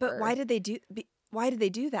newspaper. But why did they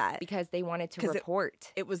do that? Because they wanted to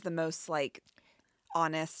report. It was the most like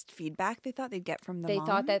honest feedback they thought they'd get from the mom? They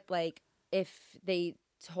thought that like if they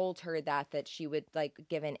told her that she would like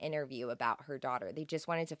give an interview about her daughter. They just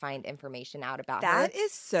wanted to find information out about her. That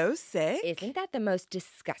is so sick. Isn't that the most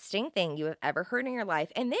disgusting thing you have ever heard in your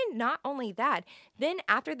life? And then not only that, then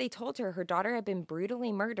after they told her daughter had been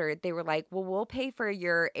brutally murdered, they were like, well, we'll pay for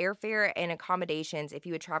your airfare and accommodations if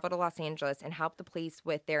you would travel to Los Angeles and help the police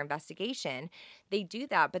with their investigation. They do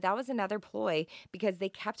that, but that was another ploy because they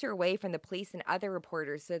kept her away from the police and other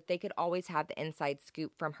reporters so that they could always have the inside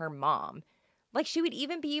scoop from her mom. Like, she would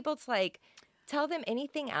even be able to, like, tell them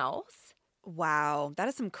anything else. Wow. That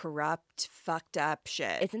is some corrupt, fucked up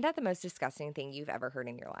shit. Isn't that the most disgusting thing you've ever heard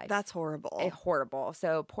in your life? That's horrible. Horrible.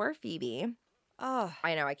 So, poor Phoebe. Oh,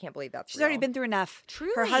 I know. I can't believe that's She's already been through enough.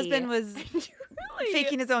 Truly. Her husband was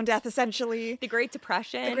faking his own death, essentially. The Great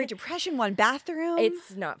Depression. The Great Depression, one bathroom.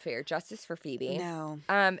 It's not fair. Justice for Phoebe. No.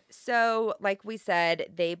 So, like we said,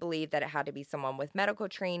 they believe that it had to be someone with medical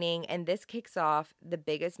training, and this kicks off the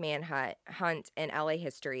biggest manhunt in LA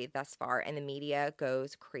history thus far, and the media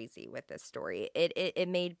goes crazy with this story. It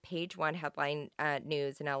made page one headline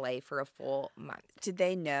news in LA for a full month. Did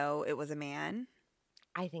they know it was a man?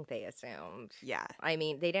 I think they assumed. Yeah. I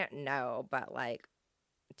mean, they didn't know, but like,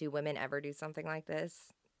 do women ever do something like this?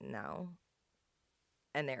 No.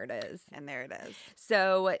 And there it is.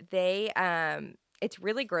 So they, it's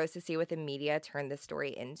really gross to see what the media turned this story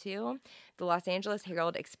into. The Los Angeles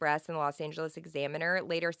Herald Express and the Los Angeles Examiner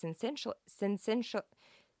later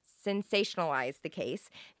sensationalized the case.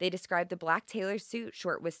 They described the black tailor suit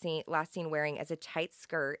Short was last seen wearing as a tight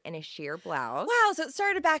skirt and a sheer blouse. Wow, so it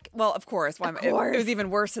started back, well, of course. It was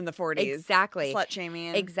even worse in the 40s. Exactly. Slut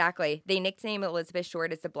shaming. Exactly. They nicknamed Elizabeth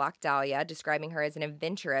Short as the Black Dahlia, describing her as an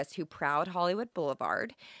adventuress who prowled Hollywood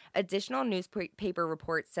Boulevard. Additional newspaper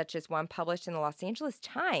reports, such as one published in the Los Angeles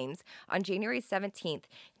Times on January 17th,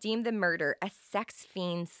 deemed the murder a sex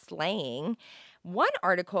fiend slaying. One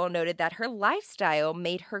article noted that her lifestyle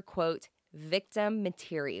made her, quote, victim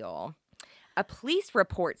material. A police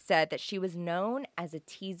report said that she was known as a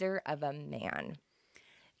teaser of a man.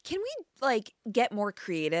 Can we, like, get more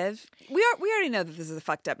creative? We already know that this is a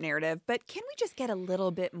fucked up narrative, but can we just get a little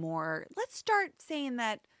bit more? Let's start saying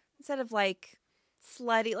that instead of, like,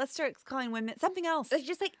 slutty, let's start calling women something else.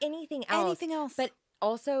 Just like anything else. Anything else. But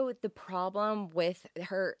also the problem with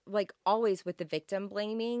her, like always with the victim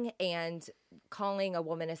blaming and calling a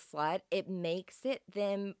woman a slut, it makes it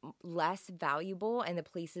them less valuable in the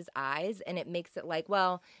police's eyes, and it makes it like,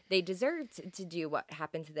 well, they deserved to do what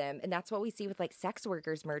happened to them. And that's what we see with like sex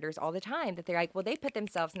workers murders all the time, that they're like, well, they put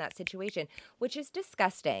themselves in that situation, which is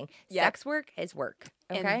disgusting. Yep. Sex work is work.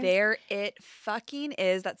 Okay? And there it fucking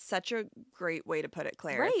is. That's such a great way to put it,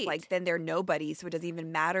 Claire. Right. It's like then they're nobody, so it doesn't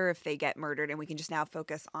even matter if they get murdered, and we can just now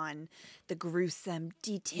focus on the gruesome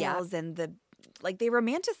details and the Like they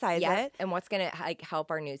romanticize it. And what's going to like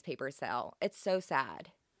help our newspapers sell? It's so sad.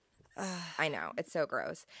 I know. It's so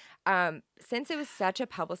gross. Since it was such a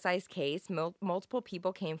publicized case, multiple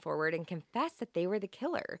people came forward and confessed that they were the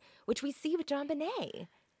killer, which we see with John Bonet.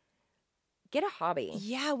 Get a hobby.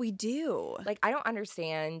 Yeah, we do. Like, I don't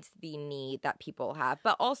understand the need that people have.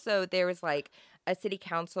 But also, there was like a city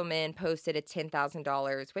councilman posted a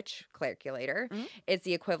 $10,000, which calculator is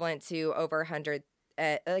the equivalent to over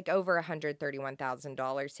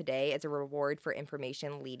 $131,000 today as a reward for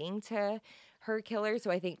information leading to her killer.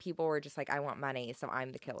 So I think people were just like, I want money, so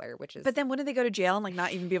I'm the killer, which is... But then wouldn't they go to jail and like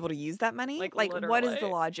not even be able to use that money? Like what is the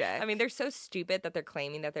logic? I mean, they're so stupid that they're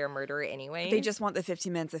claiming that they're a murderer anyway. They just want the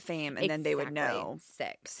 15 minutes of fame and then they would know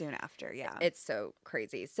Sick. soon after. Yeah. It's so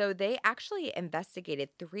crazy. So they actually investigated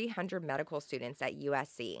 300 medical students at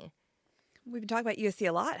USC. We've been talking about USC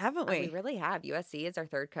a lot, haven't we? We really have. USC is our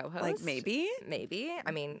third co-host. Like maybe.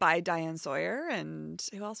 I mean, by Diane Sawyer, and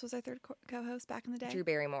who else was our third co-host back in the day? Drew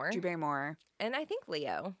Barrymore. And I think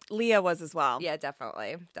Leo. Leah was as well. Yeah,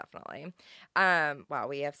 definitely. Wow,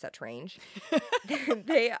 we have such range.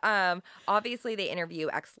 They obviously they interview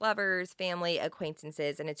ex-lovers, family,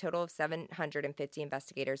 acquaintances, and a total of 750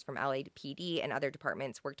 investigators from LAPD and other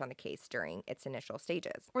departments worked on the case during its initial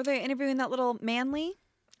stages. Were they interviewing that little Manly?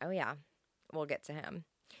 Oh yeah. We'll get to him.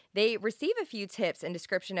 They receive a few tips and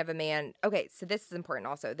description of a man. Okay, so this is important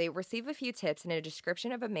also. They receive a few tips and a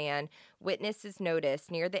description of a man witnesses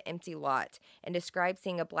noticed near the empty lot and described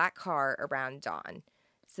seeing a black car around dawn.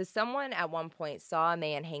 So someone at one point saw a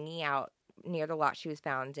man hanging out near the lot she was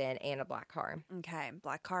found in and a black car. Okay,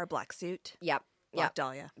 black car, black suit. Yep. Black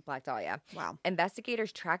Dahlia. Black Dahlia. Wow.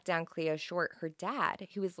 Investigators tracked down Cleo Short, her dad,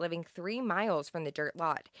 who was living 3 miles from the dirt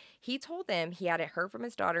lot. He told them he hadn't heard from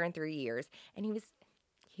his daughter in 3 years, and he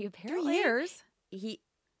apparently 3 years.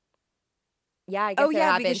 Yeah, I guess it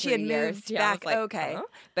had because been she had 3 years. moved Yeah, back. like, Okay,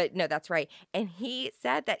 but no, that's right. And he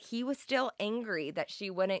said that he was still angry that she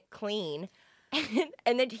wouldn't clean,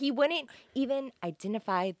 and that he wouldn't even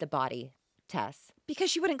identify the body. Tess.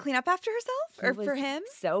 Because she wouldn't clean up after herself? Or for him?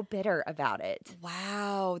 So bitter about it.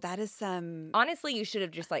 Wow, that is some... Honestly, you should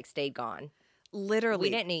have just like stayed gone. Literally. We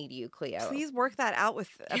didn't need you, Cleo. Please work that out with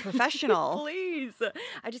a professional. Please.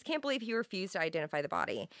 I just can't believe he refused to identify the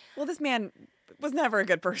body. Well, this man was never a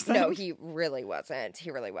good person. No, he really wasn't.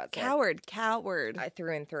 Coward.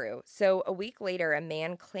 Through and through. So a week later, a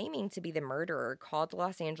man claiming to be the murderer called the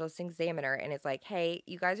Los Angeles Examiner and is like, hey,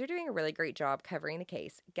 you guys are doing a really great job covering the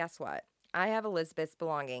case. Guess what? I have Elizabeth's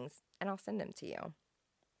belongings, and I'll send them to you.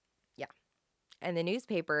 Yeah. And the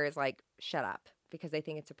newspaper is like, shut up, because they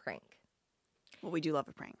think it's a prank. Well, we do love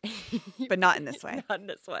a prank, but not in this way. Not in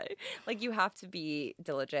this way. Like, you have to be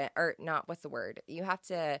diligent, or not, what's the word? You have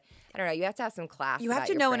to, I don't know, you have to have some class. You have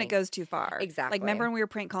to know when it goes too far. Exactly. Like, remember when we were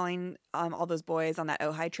prank calling all those boys on that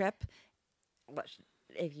Ojai trip?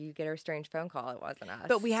 If you get a strange phone call, it wasn't us.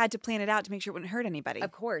 But we had to plan it out to make sure it wouldn't hurt anybody.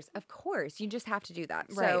 Of course. You just have to do that.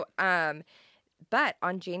 Right. So, but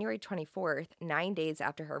on January 24th, 9 days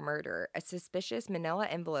after her murder, a suspicious manila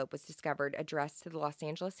envelope was discovered addressed to the Los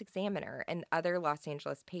Angeles Examiner and other Los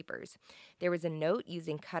Angeles papers. There was a note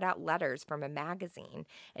using cutout letters from a magazine,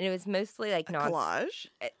 and it was mostly like collage.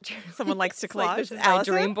 Someone likes to collage. Like, this is my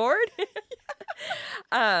dream board.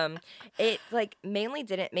 It like mainly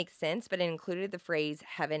didn't make sense, but it included the phrase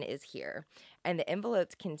 "Heaven is here," and the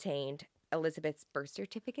envelopes contained Elizabeth's birth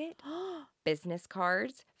certificate, business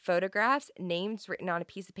cards, photographs, names written on a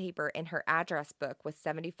piece of paper, and her address book with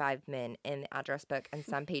 75 men in the address book, and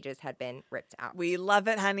some pages had been ripped out. We love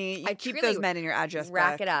it, honey. You keep those men in your address book.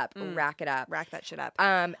 Rack it up. Rack that shit up.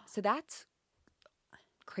 So that's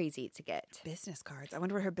crazy to get. Business cards. I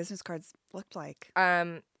wonder what her business cards looked like.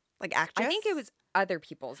 Like I actress? think it was other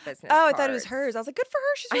people's business cards. I thought it was hers. I was like, good for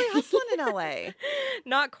her. She's really hustling in LA.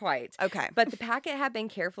 Not quite. Okay. But the packet had been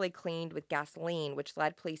carefully cleaned with gasoline, which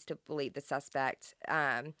led police to believe the suspect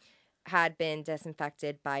had been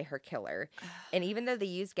disinfected by her killer. And even though they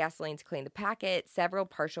used gasoline to clean the packet, several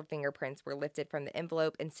partial fingerprints were lifted from the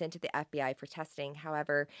envelope and sent to the FBI for testing.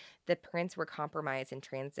 However, the prints were compromised in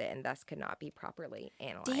transit and thus could not be properly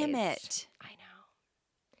analyzed. Damn it. I know.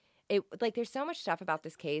 There's so much stuff about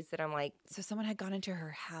this case that I'm like... So someone had gone into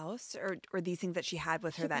her house or these things that she had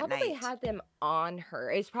with her that night? She probably had them on her.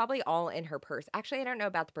 It's probably all in her purse. Actually, I don't know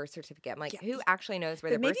about the birth certificate. I'm like, who actually knows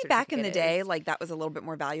where the birth certificate is? Maybe back in the day, like, that was a little bit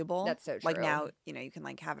more valuable. That's so true. Like, now, you can,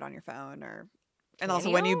 like, have it on your phone or... And also,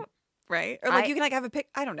 when you right? Or like you can like have a pic.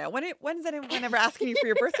 I don't know. When's anyone ever asking you for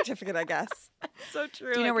your birth certificate? I guess. So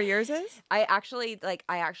true. Do you know where yours is? I actually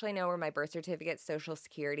know where my birth certificate, social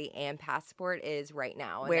security, and passport is right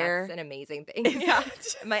now. And Where? that's an amazing thing. Yeah.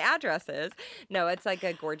 My address is. No, it's like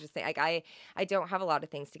a gorgeous thing. Like I don't have a lot of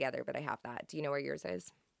things together, but I have that. Do you know where yours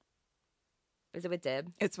is? Is it with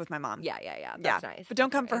Dib? It's with my mom. Yeah. That's nice. But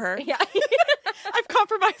don't come for her. Yeah. I've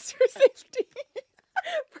compromised her safety.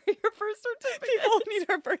 For your birth certificate. People need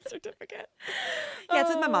her birth certificate. Yeah, it's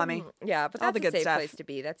with my mommy. Yeah, but that's all the good a safe stuff. place to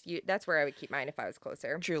be. That's where I would keep mine if I was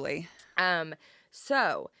closer. Truly.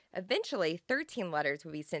 So eventually 13 letters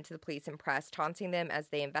would be sent to the police and press, taunting them as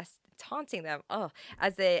the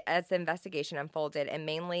investigation unfolded, and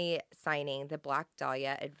mainly signing the Black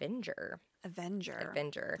Dahlia Avenger. That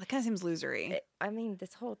kind of seems losery.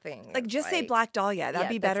 This whole thing. Like, just say Black Dahlia. That'd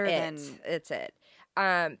be better than... It's it.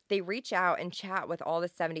 They reach out and chat with all the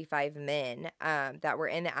 75 men that were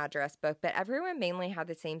in the address book, but everyone mainly had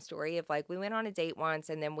the same story of like, we went on a date once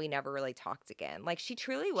and then we never really talked again. Like, she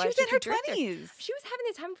truly was. She was in her 20s. She was having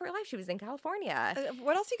the time of her life. She was in California.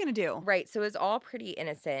 What else are you going to do? Right. So it was all pretty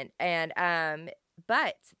innocent. And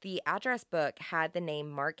but the address book had the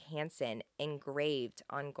name Mark Hansen engraved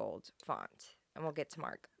on gold font. And we'll get to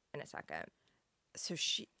Mark in a second. So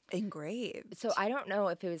she engraved. So I don't know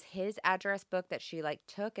if it was his address book that she like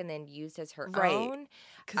took and then used as her own.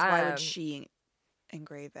 Because why would she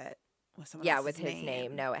engrave it with someone else's with his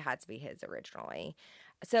name? No, it had to be his originally.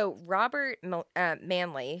 So Robert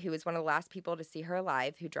Manley, who was one of the last people to see her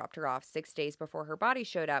alive, who dropped her off 6 days before her body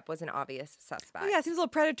showed up, was an obvious suspect. Oh, yeah, it seems a little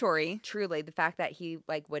predatory. Truly, the fact that he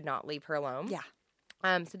like would not leave her alone. Yeah.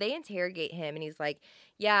 So they interrogate him, and he's like,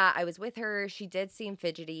 yeah, I was with her. She did seem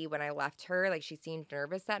fidgety when I left her. Like, she seemed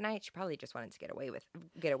nervous that night. She probably just wanted to get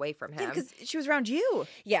away from him. Yeah, because she was around you.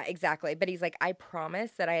 Yeah, exactly. But he's like, I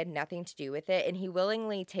promise that I had nothing to do with it. And he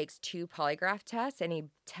willingly takes 2 polygraph tests, and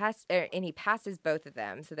he passes both of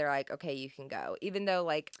them. So they're like, okay, you can go. Even though,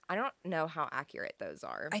 like, I don't know how accurate those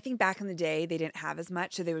are. I think back in the day, they didn't have as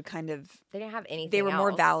much, so they would they didn't have anything They were else.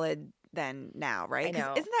 more valid than now, right? I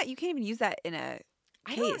know. Isn't that, you can't even use that in a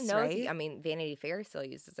I case, don't know. right? Vanity Fair still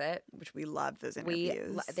uses it. Which we love those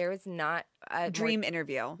interviews. There was not a dream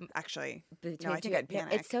interview, actually. No, I think I'd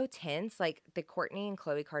panic. It's so tense. Like the Kourtney and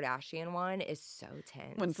Khloe Kardashian one is so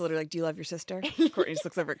tense. When it's literally like, do you love your sister? Kourtney just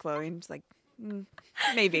looks over at Khloe and she's like,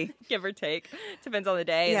 maybe. Give or take. Depends on the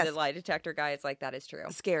day. Yes. And the lie detector guy is like, that is true.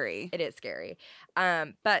 Scary. It is scary.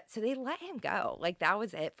 But so they let him go. Like that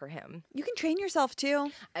was it for him. You can train yourself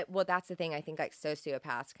too. Well, that's the thing. I think like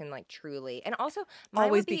sociopaths can like truly, and also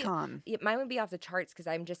always be calm. Mine would be off the charts because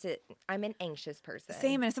I'm an anxious person.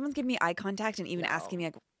 Same. And if someone's giving me eye contact and even asking me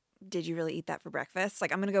like, did you really eat that for breakfast?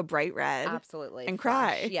 Like, I'm going to go bright red. Absolutely. And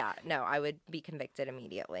Flush. cry. Yeah. No, I would be convicted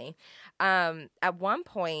immediately. At one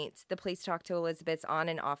point, the police talked to Elizabeth's on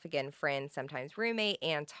and off again friend, sometimes roommate,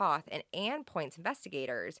 Ann Toth, and Ann points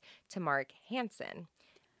investigators to Mark Hansen.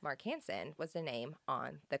 Mark Hansen was the name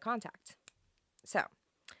on the contact. So,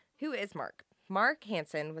 who is Mark? Mark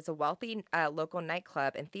Hansen was a wealthy local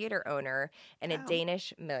nightclub and theater owner and a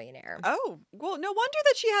Danish millionaire. Oh, well, no wonder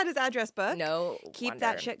that she had his address book. No Keep wonder.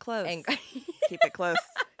 that shit close. Keep it close.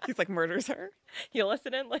 He's like murders her. You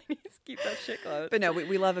listen in, ladies. Keep that shit close. But no,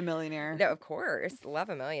 we love a millionaire. No, of course. Love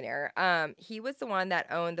a millionaire. He was the one that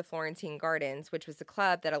owned the Florentine Gardens, which was the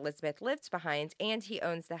club that Elizabeth lived behind, and he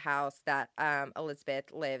owns the house that Elizabeth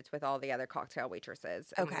lived with all the other cocktail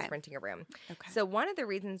waitresses and was renting a room. Okay. So one of the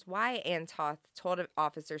reasons why Ann Toth told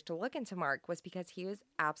officers to look into Mark was because he was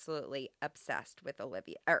absolutely obsessed with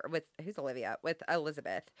with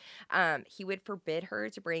Elizabeth. He would forbid her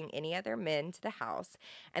to bring any other men to the house.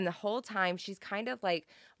 And the whole time she's kind of like,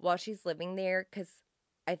 while she's living there, because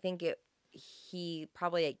I think he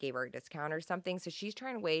probably like gave her a discount or something. So she's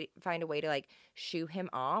trying to find a way to like shoo him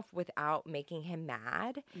off without making him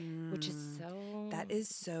mad, which is that is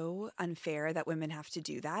so unfair that women have to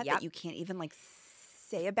do that. Yep. That you can't even like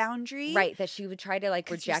say a boundary. Right. That she would try to like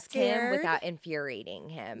reject him without infuriating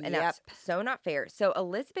him. And that's so not fair. So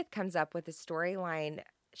Elizabeth comes up with a storyline.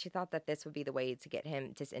 She thought that this would be the way to get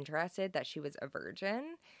him disinterested, that she was a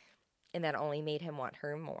virgin, and that only made him want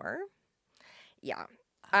her more. Yeah.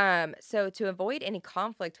 So to avoid any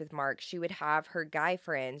conflict with Mark, she would have her guy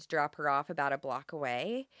friends drop her off about a block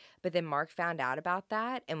away. But then Mark found out about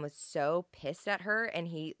that and was so pissed at her, and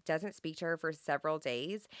he doesn't speak to her for several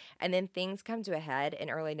days. And then things come to a head in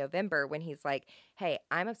early November when he's like, hey,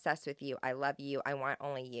 I'm obsessed with you. I love you. I want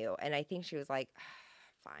only you. And I think she was like,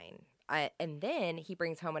 fine. And then he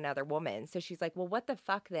brings home another woman. So she's like, well, what the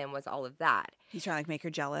fuck then was all of that? He's trying to like make her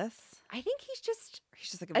jealous. I think he's just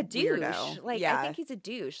like a weirdo. douche. Like, I think he's a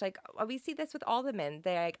douche. Like, we see this with all the men.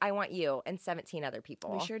 They're like, I want you and 17 other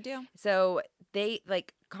people. We sure do. So they,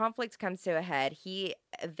 like, conflict comes to a head. He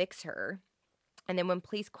evicts her. And then when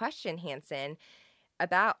police question Hansen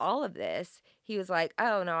about all of this, he was like,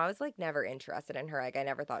 oh, no, I was, like, never interested in her. Like, I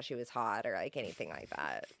never thought she was hot or, like, anything like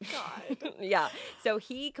that. God. Yeah. So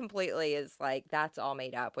he completely is like, that's all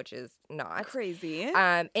made up, which is not. Crazy.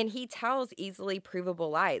 And he tells easily provable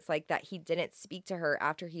lies, like that he didn't speak to her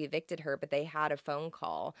after he evicted her, but they had a phone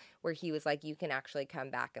call where he was like, you can actually come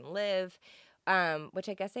back and live. Which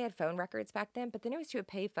I guess they had phone records back then, but then it was to a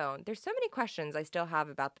payphone. There's so many questions I still have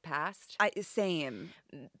about the past. Same.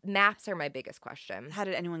 Maps are my biggest question. How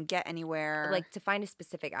did anyone get anywhere? Like, to find a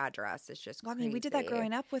specific address is just Well, I mean, we did that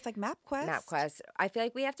growing up with like MapQuest. MapQuest. I feel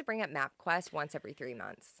like we have to bring up MapQuest once every 3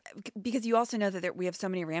 months. Because you also know that we have so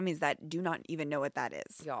many Rammies that do not even know what that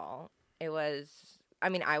is. Y'all, it was... I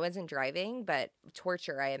mean, I wasn't driving, but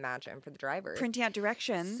torture, I imagine, for the drivers. Printing out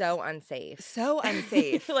directions. So unsafe. So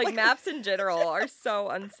unsafe. Like, maps in general are so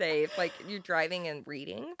unsafe. Like, you're driving and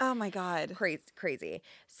reading. Oh, my God. Crazy.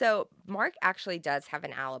 So, Mark actually does have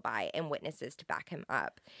an alibi and witnesses to back him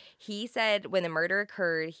up. He said when the murder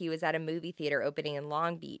occurred, he was at a movie theater opening in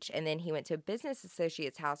Long Beach, and then he went to a business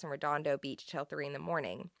associate's house in Redondo Beach till 3 in the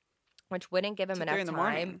morning, which wouldn't give him enough time.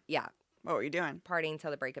 Morning. Yeah. What were you doing? Partying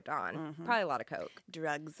till the break of dawn. Mm-hmm. Probably a lot of coke.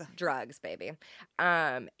 Drugs, baby.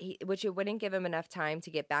 Which it wouldn't give him enough time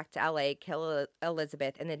to get back to LA, kill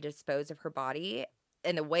Elizabeth, and then dispose of her body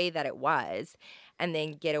in the way that it was, and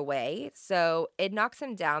then get away. So it knocks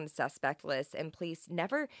him down the suspect list, and police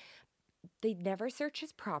never search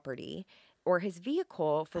his property or his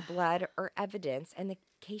vehicle for blood or evidence, and the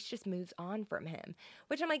case just moves on from him.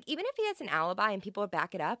 Which I'm like, even if he has an alibi and people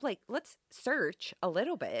back it up, like, let's search a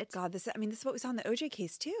little bit. God, this is what we saw in the OJ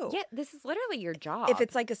case too. Yeah, this is literally your job. If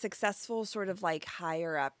it's like a successful sort of like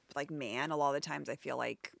higher up like man, a lot of the times I feel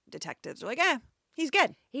like detectives are like, he's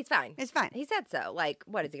good. He's fine. It's fine. He said so. Like,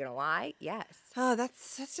 what, is he going to lie? Yes. Oh,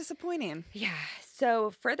 that's disappointing. Yeah.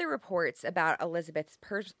 So further reports about Elizabeth's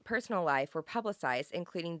personal life were publicized,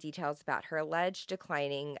 including details about her alleged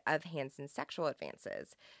declining of Hansen's sexual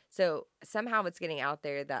advances. So somehow it's getting out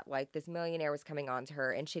there that, like, this millionaire was coming on to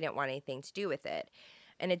her and she didn't want anything to do with it.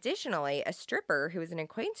 And additionally, a stripper who was an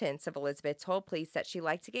acquaintance of Elizabeth told police that she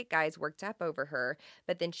liked to get guys worked up over her,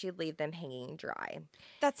 but then she'd leave them hanging dry.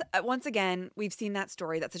 That's, once again, we've seen that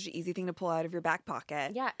story. That's such an easy thing to pull out of your back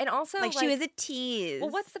pocket. Yeah, and also, like she was a tease.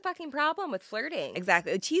 Well, what's the fucking problem with flirting?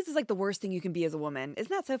 Exactly. A tease is like the worst thing you can be as a woman.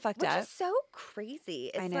 Isn't that so fucked up? Which is so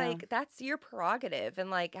crazy. It's I know. like, that's your prerogative.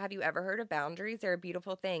 And, like, have you ever heard of boundaries? They're a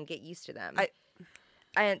beautiful thing. Get used to them.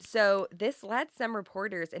 And so this led some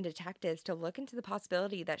reporters and detectives to look into the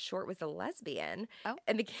possibility that Short was a lesbian. Oh.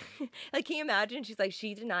 And like, can you imagine? She's like,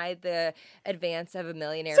 she denied the advance of a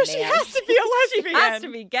millionaire so man. she has to be a lesbian. She has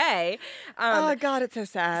to be gay. Oh, God, it's so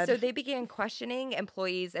sad. So they began questioning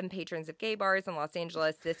employees and patrons of gay bars in Los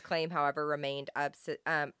Angeles. This claim, however, remained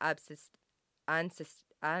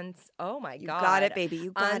oh my God. You got it, baby.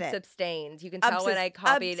 You got it. Unsubstained. You can tell when I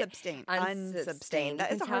copied Unsubstained.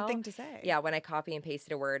 That is a hard thing to say. Yeah, when I copy and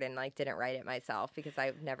pasted a word and like didn't write it myself because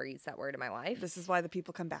I've never used that word in my life. This is why the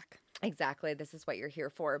people come back. Exactly. This is what you're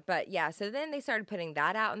here for. But yeah, so then they started putting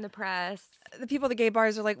that out in the press. The people at the gay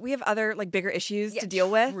bars are like, we have other like bigger issues to deal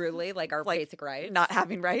with. Truly, like our basic rights. Not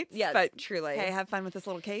having rights. Yes, but truly. Hey, have fun with this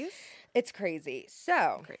little case. It's crazy.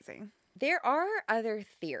 So crazy. There are other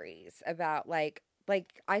theories about like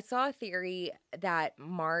I saw a theory that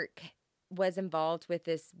Mark was involved with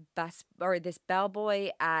this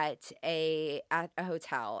bellboy at a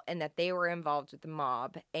hotel, and that they were involved with the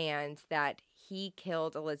mob, and that he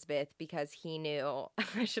killed Elizabeth because he knew.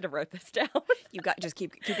 I should have wrote this down. You got just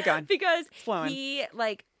keep it going because he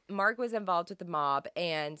Mark was involved with the mob,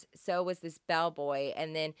 and so was this bellboy.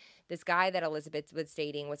 And then this guy that Elizabeth was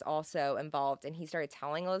dating was also involved, and he started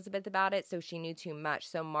telling Elizabeth about it, so she knew too much.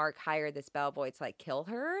 So Mark hired this bellboy to, like, kill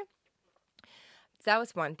her. So that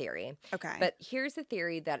was one theory. Okay. But here's a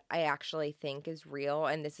theory that I actually think is real,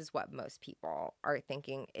 and this is what most people are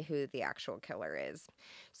thinking who the actual killer is.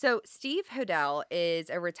 So Steve Hodel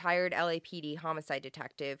is a retired LAPD homicide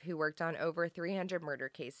detective who worked on over 300 murder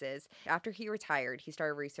cases. After he retired, he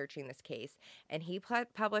started researching this case, and he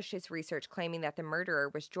published his research claiming that the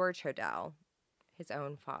murderer was George Hodel, his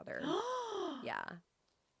own father. Yeah.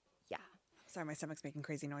 Sorry, my stomach's making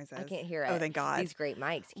crazy noises. I can't hear it. Oh, thank God. These great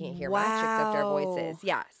mics. You can't hear much except our voices.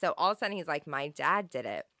 Yeah. So all of a sudden he's like, my dad did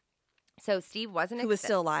it. So Steve wasn't... Who was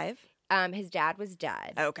still alive? His dad was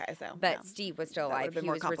dead. Okay, so But yeah. Steve was still That would've alive. been He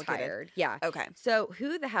more was complicated. retired. Yeah. Okay. So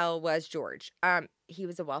who the hell was George? He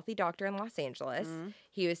was a wealthy doctor in Los Angeles.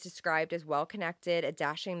 He was described as well-connected, a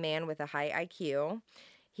dashing man with a high IQ.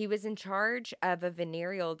 He was in charge of a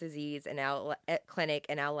venereal disease clinic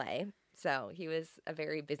in LA. So he was a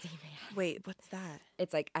very busy man. Wait, what's that?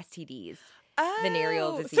 It's like STDs. Oh,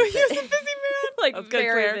 Venereal disease. So he was a busy man. Like, That's very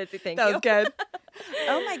good, Claire. busy. Thank That you. was good.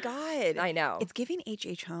 Oh my God. I know. It's giving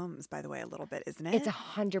H.H. Holmes, by the way, a little bit, isn't it? It's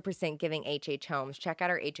 100% giving H.H. Holmes. Check out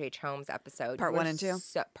our H.H. Holmes episode. Part 1 and 2?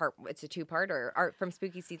 It's a two-parter from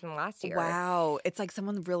spooky season last year. Wow. It's like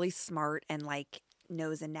someone really smart and like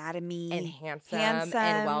knows anatomy. And handsome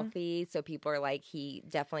and wealthy. So people are like, he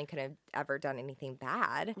definitely couldn't have ever done anything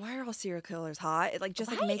bad. Why are all serial killers hot? It like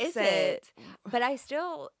just Why like makes is it. But I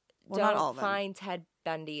still Well, not all don't of them. find Ted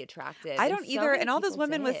Bundy attractive. I and don't so either. many And all those people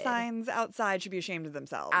women with did. signs outside should be ashamed of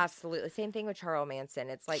themselves. Absolutely. Same thing with Charles Manson.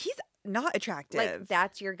 It's like, He's not attractive. like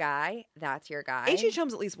that's your guy. That's your guy. H.H.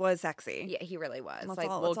 Holmes at least was sexy. Yeah, he really was. Let's Like,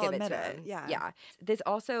 all- we'll let's all give it admit to it. him. Yeah. Yeah. This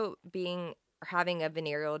also having a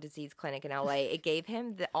venereal disease clinic in LA, it gave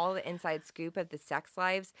him all the inside scoop of the sex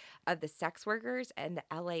lives of the sex workers and the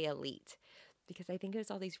LA elite. Because I think it was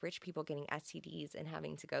all these rich people getting STDs and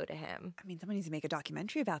having to go to him. I mean, someone needs to make a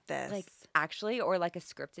documentary about this. Like, actually, or like a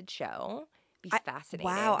scripted show. Be fascinating.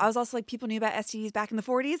 Wow. I was also like, people knew about STDs back in the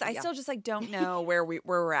 40s. I still just like don't know where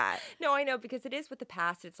we're at. No, I know, because it is with the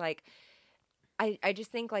past. It's like, I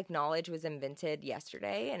just think like knowledge was invented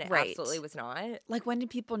yesterday, and it Right. absolutely was not. Like, when did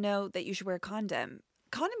people know that you should wear a condom?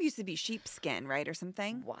 Condom used to be sheepskin, right, or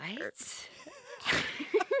something? What?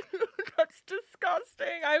 That's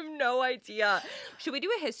disgusting. I have no idea. Should we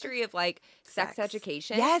do a history of like sex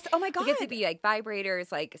education? Yes. Oh my God. Because it'd be like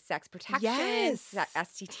vibrators, like sex protection, Yes.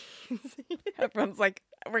 STDs. Everyone's like,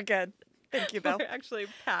 we're good. Thank you, though. We're actually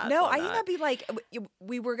pass. No, on I think that. that'd be like,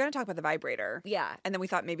 we were going to talk about the vibrator. Yeah. And then we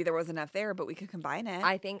thought maybe there was enough there, but we could combine it.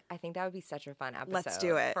 I think that would be such a fun episode. Let's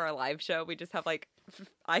do it. For a live show. We just have like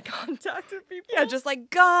eye contact with people. Yeah, just like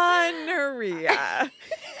gonorrhea.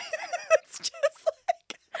 It's just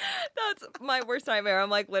like, That's my worst nightmare. I'm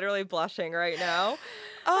like literally blushing right now.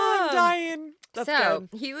 oh, I'm dying. That's so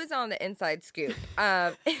good. he was on the inside scoop.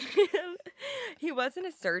 He wasn't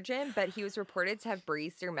a surgeon, but he was reported to have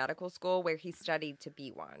breezed through medical school where he studied to be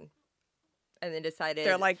one. And then decided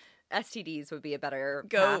They're like, STDs would be a better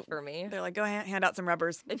Go. path for me. they're like, go hand out some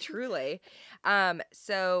rubbers. Truly.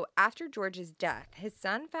 So after George's death, his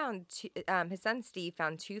son Steve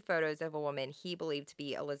found 2 photos of a woman he believed to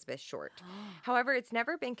be Elizabeth Short. However, it's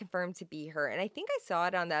never been confirmed to be her. And I think I saw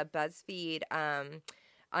it on the BuzzFeed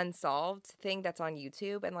Unsolved thing that's on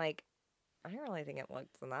YouTube. And like, I don't really think it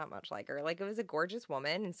looked that much like her. Like, it was a gorgeous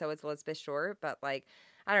woman, and so was Elizabeth Short. But like,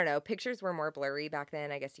 I don't know. Pictures were more blurry back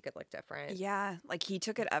then. I guess you could look different. Yeah, like he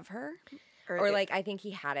took it of her? Or like, I think he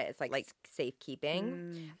had it as like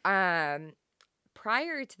safekeeping.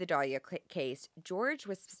 Prior to the Dahlia case, George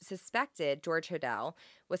Hodel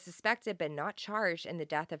was suspected but not charged in the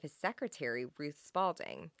death of his secretary, Ruth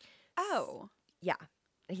Spalding. Oh. Yeah.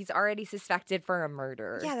 He's already suspected for a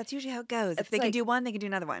murder. Yeah, that's usually how it goes. It's If they can like- do one, they can do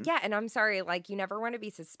another one. Yeah, and I'm sorry, like, you never want to be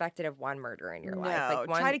suspected of one murder in your life. No,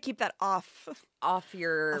 Like, try to keep that off. off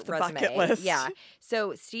your Off the resume. bucket list. Yeah.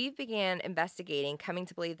 So Steve began investigating, coming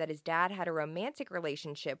to believe that his dad had a romantic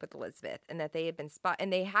relationship with Elizabeth, and that they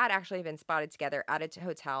had actually been spotted together at a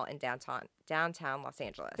hotel in downtown Los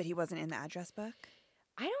Angeles. But he wasn't in the address book?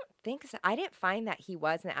 I don't think so. I didn't find that he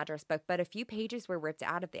was in the address book, but a few pages were ripped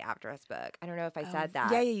out of the address book. I don't know if I said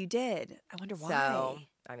that. Yeah, you did. I wonder why. So,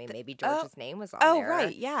 I mean, maybe George's name was on Oh, there.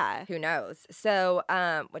 right, yeah. Who knows? So,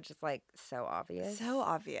 which is like so obvious. So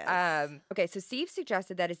obvious. Okay, so Steve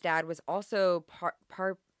suggested that his dad was also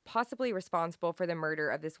possibly responsible for the murder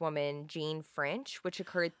of this woman, Jean French, which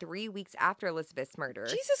occurred 3 weeks after Elizabeth's murder.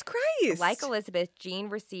 Jesus Christ. Like Elizabeth, Jean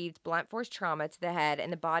received blunt force trauma to the head,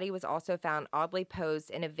 and the body was also found oddly posed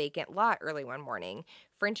in a vacant lot early one morning.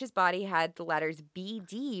 French's body had the letters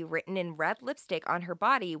BD written in red lipstick on her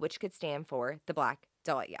body, which could stand for the Black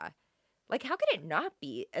Dahlia. Like, how could it not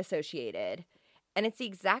be associated? And it's the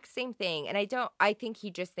exact same thing. And I think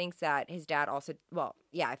he just thinks that his dad also, well,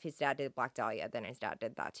 yeah, if his dad did Black Dahlia, then his dad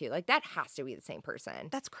did that too. Like, that has to be the same person.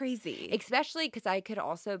 That's crazy. Especially because I could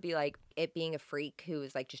also be like it being a freak who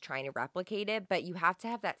is like just trying to replicate it, but you have to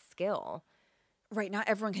have that skill. Right, not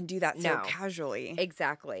everyone can do that so No. casually.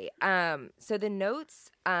 Exactly. So the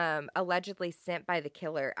notes allegedly sent by the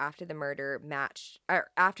killer after the murder,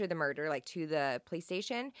 like to the police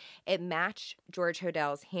station, it matched George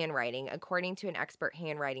Hodel's handwriting, according to an expert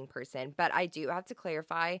handwriting person. But I do have to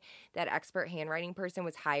clarify that expert handwriting person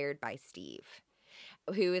was hired by Steve.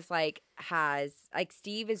 who is like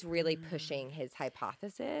Steve is really pushing his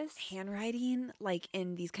hypothesis. Handwriting, like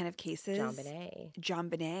in these kind of cases. John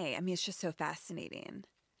Bonet. I mean, it's just so fascinating.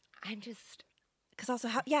 Because also,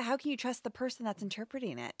 how can you trust the person that's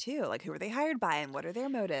interpreting it too? Like, who are they hired by and what are their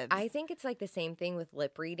motives? I think it's like the same thing with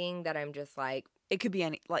lip reading that I'm just like. It could be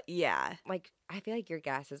any, like, yeah. Like, I feel like your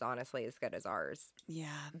guess is honestly as good as ours. Yeah.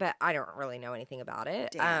 But I don't really know anything about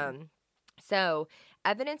it. Damn. So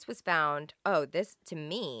evidence was found. Oh, this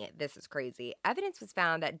is crazy. Evidence was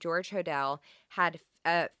found that George Hodel had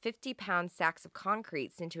 50-pound sacks of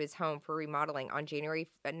concrete sent to his home for remodeling on January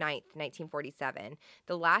 9th, 1947,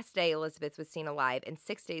 the last day Elizabeth was seen alive and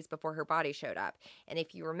 6 days before her body showed up. And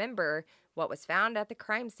if you remember, what was found at the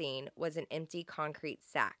crime scene was an empty concrete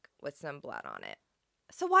sack with some blood on it.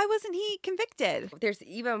 So why wasn't he convicted? There's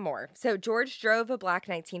even more. So George drove a black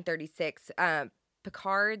 1936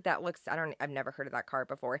 Picard that looks, I've never heard of that car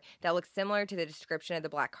before, that looks similar to the description of the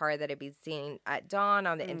black car that had been seen at dawn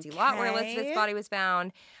on the empty lot where Elizabeth's body was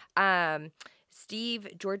found. Steve,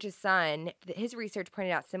 George's son, his research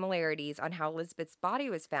pointed out similarities on how Elizabeth's body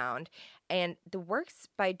was found. And the works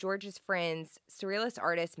by George's friends, surrealist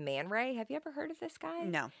artist Man Ray. Have you ever heard of this guy?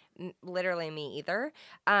 No. Literally me either.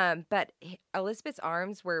 But Elizabeth's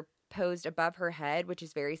arms were posed above her head, which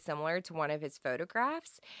is very similar to one of his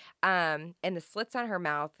photographs. And the slits on her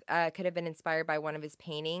mouth could have been inspired by one of his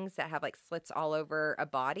paintings that have like slits all over a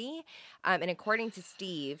body. And according to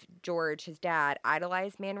Steve, George, his dad,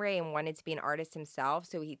 idolized Man Ray and wanted to be an artist himself.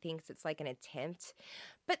 So he thinks it's like an attempt.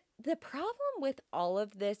 But the problem with all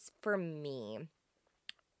of this for me,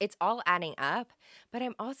 it's all adding up. But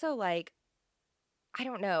I'm also like, I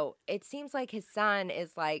don't know. It seems like his son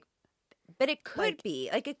is like, but it could be.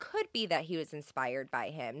 Like, it could be that he was inspired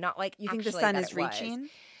by him. Not like you think the son is reaching?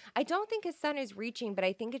 I don't think his son is reaching, but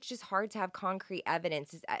I think it's just hard to have concrete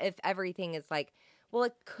evidence if everything is like, well,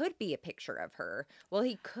 it could be a picture of her. Well,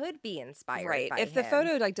 he could be inspired by if him. the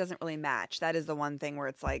photo like doesn't really match, that is the one thing where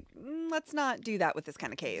it's like, let's not do that with this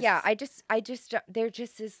kind of case. Yeah, I just there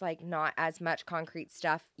just is like not as much concrete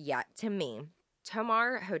stuff yet to me.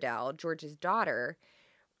 Tamar Hodel, George's daughter,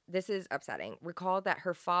 this is upsetting, recalled that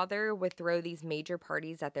her father would throw these major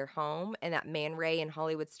parties at their home and that Man Ray and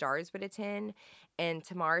Hollywood stars would attend. And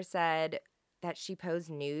Tamar said that she posed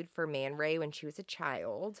nude for Man Ray when she was a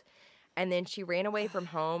child. And then she ran away from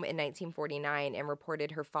home in 1949 and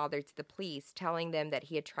reported her father to the police, telling them that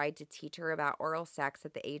he had tried to teach her about oral sex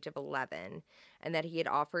at the age of 11 and that he had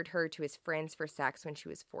offered her to his friends for sex when she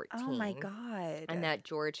was 14. Oh, my God. And that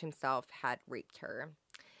George himself had raped her.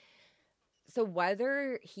 So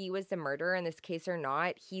whether he was the murderer in this case or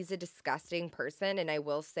not, he's a disgusting person. And I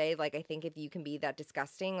will say, like, I think if you can be that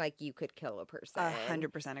disgusting, like, you could kill a person.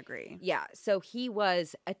 100% agree. Yeah. So he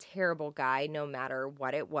was a terrible guy no matter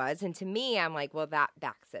what it was. And to me, I'm like, well, that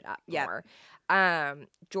backs it up more.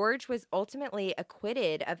 George was ultimately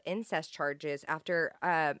acquitted of incest charges after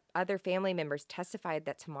other family members testified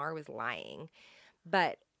that Tamar was lying.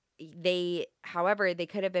 But however, they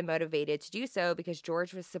could have been motivated to do so because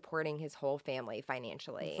George was supporting his whole family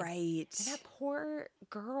financially. Right. And that poor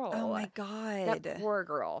girl. Oh, my God. That poor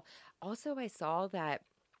girl. Also, I saw that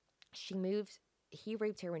he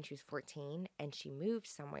raped her when she was 14, and she moved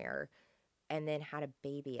somewhere and then had a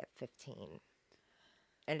baby at 15.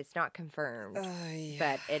 And it's not confirmed,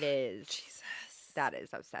 but it is. Jesus. That is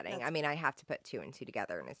upsetting. I mean, I have to put two and two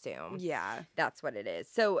together and assume. Yeah. That's what it is.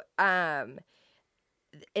 So,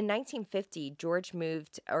 in 1950, George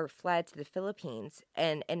moved or fled to the Philippines,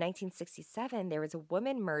 and in 1967, there was a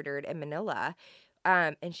woman murdered in Manila,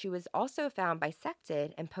 and she was also found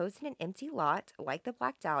bisected and posed in an empty lot like the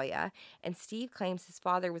Black Dahlia, and Steve claims his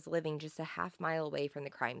father was living just a half-mile away from the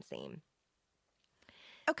crime scene.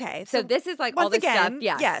 Okay. So this is like all the stuff,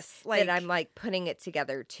 yes, like, that I'm like putting it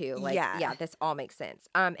together too. Like, yeah, this all makes sense.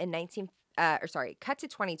 Cut to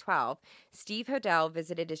 2012, Steve Hodel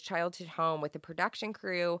visited his childhood home with a production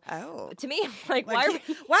crew. Oh. To me, I'm like, why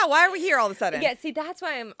are we here all of a sudden? Yeah, see, that's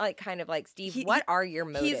why I'm like kind of like, Steve, what are your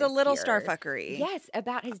motives? He's a little here? starfuckery. Yes,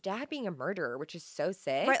 about his dad being a murderer, which is so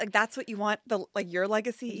sick. Right, like that's what you want, your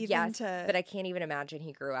legacy even to... but I can't even imagine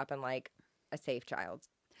he grew up in like a safe childhood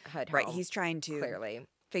home. Right, he's trying to clearly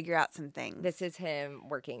figure out some things. This is him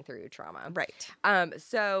working through trauma. Right.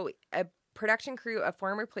 So a production crew, a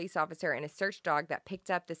former police officer, and a search dog that picked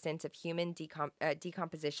up the scent of human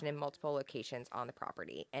decomposition in multiple locations on the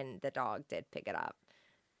property. And the dog did pick it up.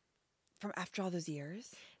 From after all those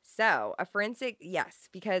years? So,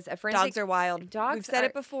 because a forensic... Dogs are wild. We've said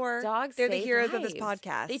it before. Dogs They're the heroes lives. of this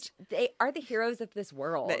podcast. They are the heroes of this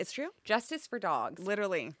world. But it's true. Justice for dogs.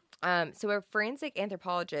 Literally. So a forensic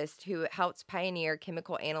anthropologist who helped pioneer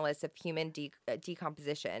chemical analysis of human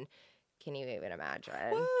decomposition. Can you even imagine?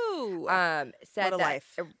 Woo! Said What a that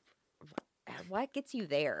life. What gets you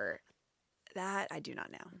there? That I do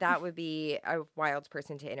not know. That would be a wild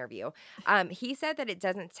person to interview. He said that it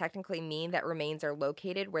doesn't technically mean that remains are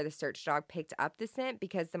located where the search dog picked up the scent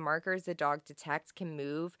because the markers the dog detects can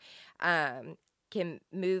move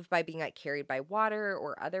by being like carried by water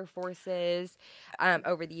or other forces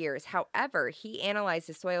over the years. However, he analyzed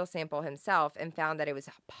the soil sample himself and found that it was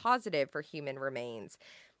positive for human remains.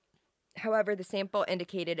 However, the sample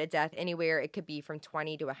indicated a death anywhere it could be from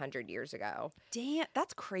 20 to 100 years ago. Damn,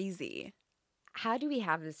 that's crazy. How do we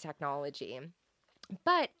have this technology?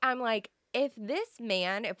 But I'm like, if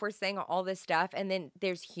we're saying all this stuff and then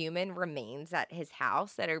there's human remains at his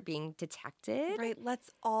house that are being detected. Right, let's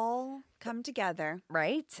all come together.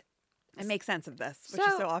 Right? And make sense of this, which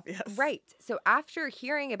is so obvious. Right. So after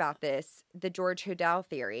hearing about this, the George Hodel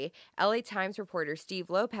theory, LA Times reporter Steve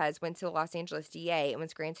Lopez went to the Los Angeles DA and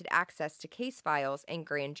was granted access to case files and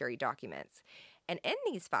grand jury documents. And in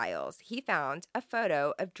these files, he found a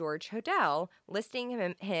photo of George Hodel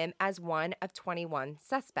listing him as one of 21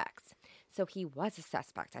 suspects. So he was a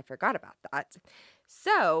suspect. I forgot about that.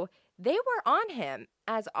 So they were on him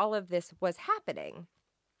as all of this was happening.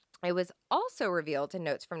 It was also revealed in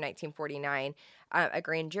notes from 1949, a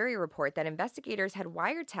grand jury report, that investigators had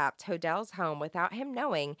wiretapped Hodel's home without him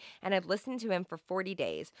knowing and had listened to him for 40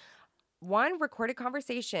 days. One recorded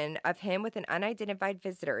conversation of him with an unidentified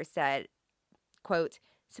visitor said, quote,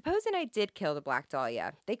 "Supposing I did kill the Black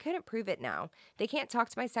Dahlia. They couldn't prove it now. They can't talk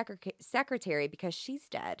to my secretary because she's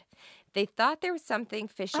dead. They thought there was something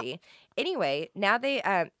fishy. Anyway, now they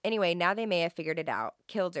may have figured it out.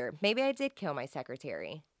 Killed her. Maybe I did kill my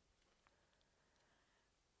secretary."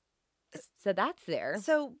 So that's there.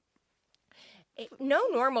 So No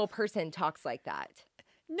normal person talks like that.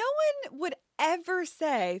 no one would ever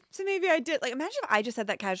say, so maybe I did. Like, imagine if I just had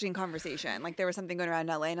that casually in conversation. Like, there was something going around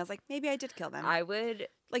in LA and I was like, maybe I did kill them. I would.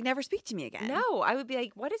 Like, never speak to me again. No, I would be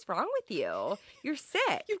like, what is wrong with you? You're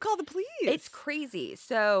sick. You'd call the police. It's crazy.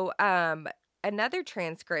 So, another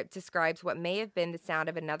transcript describes what may have been the sound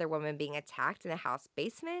of another woman being attacked in a house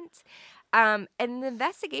basement. And the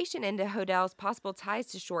investigation into Hodel's possible ties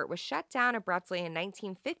to Short was shut down abruptly in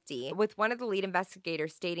 1950, with one of the lead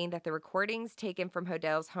investigators stating that the recordings taken from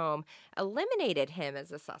Hodel's home eliminated him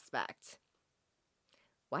as a suspect.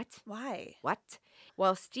 What? Why? What?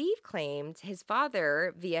 Well, Steve claimed his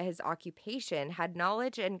father, via his occupation, had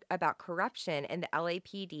knowledge about corruption in the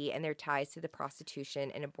LAPD and their ties to the prostitution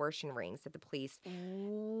and abortion rings that the police.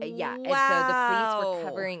 Yeah, and so the police were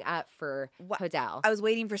covering up for Hodel. I was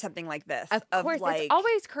waiting for something like this. Of course, like, it's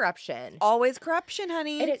always corruption. Always corruption,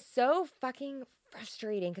 honey. And it's so fucking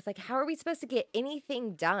frustrating because, like, how are we supposed to get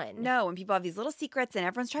anything done? No, when people have these little secrets and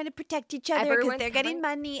everyone's trying to protect each other because they're getting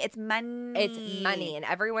money. It's money. It's money, and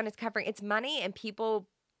everyone is covering. It's money and people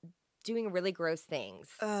doing really gross things.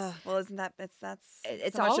 Well, isn't that it's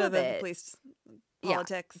so all much of the it. Police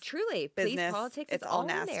politics? Yeah, truly, business, police politics. it's all in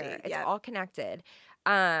nasty. there. It's Yep. all connected.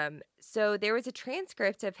 So there was a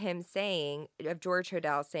transcript of him saying, of George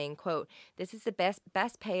Hodel saying, quote, "This is the best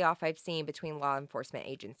payoff I've seen between law enforcement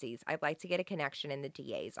agencies. I'd like to get a connection in the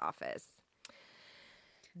DA's office."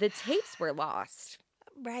 The tapes were lost.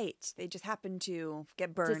 Right. They just happened to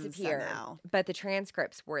get burned Disappear. somehow. But the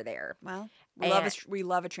transcripts were there. Well, we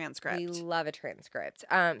love a transcript. We love a transcript.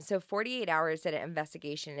 So 48 hours did an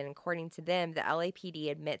investigation, and according to them, the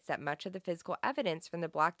LAPD admits that much of the physical evidence from the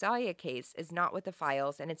Black Dahlia case is not with the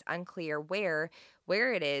files, and it's unclear where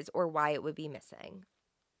it is or why it would be missing.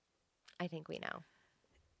 I think we know.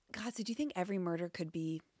 God, so do you think every murder could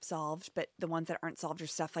be solved, but the ones that aren't solved are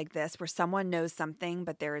stuff like this, where someone knows something,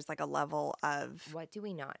 but there is like a level of... What do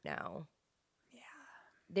we not know? Yeah.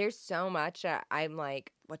 There's so much. I'm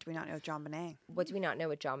like... What do we not know with John Bonet? What do we not know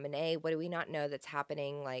with John Bonet? What do we not know that's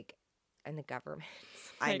happening, like, in the government?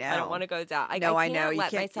 I know. I don't want to go down. No, I can't know.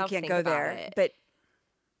 Let You myself can't think go about there. it.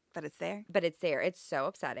 But it's there. But it's there. It's so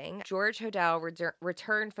upsetting. George Hodel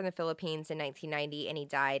returned from the Philippines in 1990, and he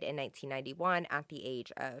died in 1991 at the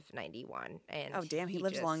age of 91. And oh, damn, he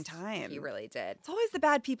lived a long time. He really did. It's always the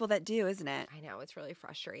bad people that do, isn't it? I know. It's really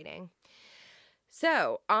frustrating.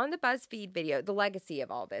 So, on the BuzzFeed video, the legacy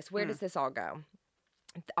of all this, where does this all go?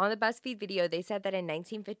 On the BuzzFeed video, they said that in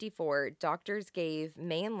 1954, doctors gave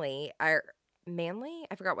Manley...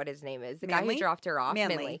 I forgot what his name is. The guy who dropped her off.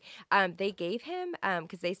 Manley. They gave him,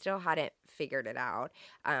 because they still hadn't figured it out.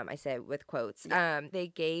 I said with quotes. Yeah. They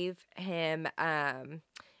gave him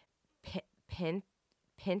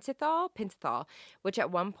pentothal, which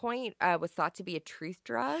at one point was thought to be a truth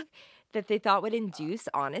drug. that they thought would induce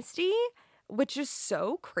honesty, which is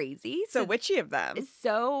so crazy. So witchy of them. It's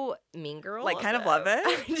so Mean Girl. Like, kind of love it.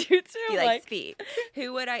 I do too. Be like, speak.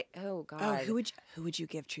 Who would I? Oh God. Oh, who would you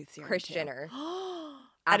give truth serum Kris to? Jenner.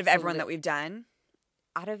 Out of everyone that we've done,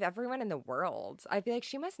 Out of everyone in the world, I feel like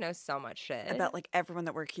she must know so much shit about like everyone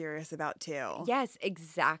that we're curious about too. Yes,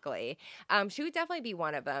 exactly. She would definitely be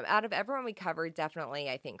one of them. Out of everyone we covered, definitely,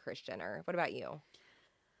 I think Kris Jenner. What about you?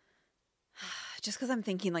 Just because I'm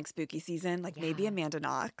thinking like spooky season, like maybe Yeah. Amanda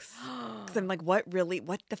Knox. Because I'm like, what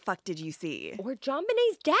the fuck did you see? Or John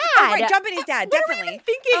Bonet's dad. Oh, right, John Bonet's dad, What were we definitely. even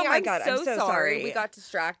thinking? Oh my I'm God, I'm so sorry. We got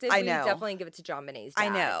distracted. I We know. definitely give it to John Bonet's dad. I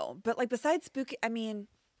know. But like besides spooky, I mean,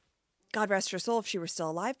 God rest her soul if she were still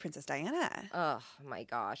alive, Princess Diana. Oh my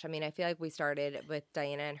gosh. I mean, I feel like we started with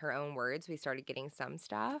Diana in her own words. We started getting some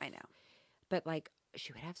stuff. I know. But like,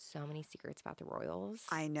 she would have so many secrets about the royals.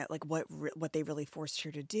 I know. Like what they really forced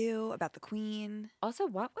her to do about the queen. Also,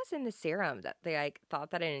 what was in the serum that they like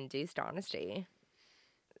thought that it induced honesty?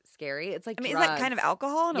 Scary. It's like I mean, drugs. is that kind of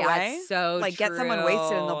alcohol in a Yeah, way? it's so like get someone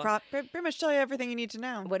wasted and they'll true. pretty much tell you everything you need to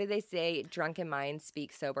know. What do they say? Drunken minds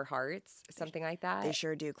speak sober hearts. Something like that. They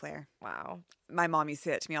sure do, Claire. Wow. My mom used to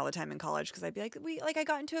say it to me all the time in college because I'd be like, I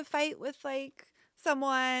got into a fight with like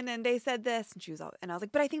someone and they said this, and I was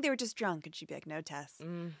like, but I think they were just drunk, and she'd be like, no, Tess,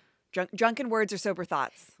 drunken words are sober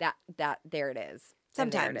thoughts. There it is.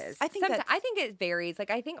 Sometimes And there it is. I think I think it varies.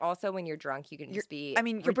 Like I think also when you're drunk, you can just be. I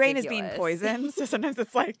mean, your brain is being ridiculous. poisoned, so sometimes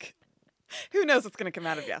it's like, who knows what's going to come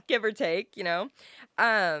out of you? Give or take, you know.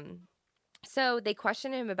 So they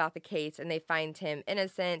question him about the case and they find him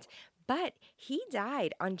innocent. But he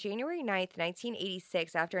died on January 9th,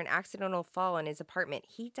 1986, after an accidental fall in his apartment.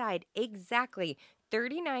 He died exactly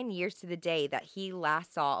 39 years to the day that he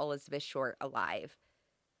last saw Elizabeth Short alive.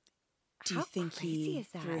 Do you How think crazy he is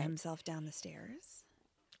that? threw himself down the stairs?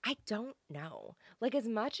 I don't know. Like, as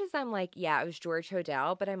much as I'm like, yeah, it was George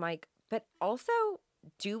Hodel, but I'm like, but also,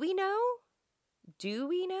 do we know? Do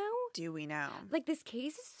we know? Do we know? Like, this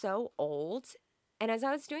case is so old. And as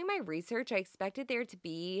I was doing my research, I expected there to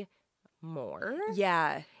be more.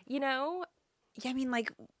 Yeah. You know? Yeah, I mean,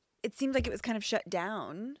 like, it seemed like it was kind of shut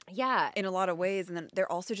down Yeah. in a lot of ways. And then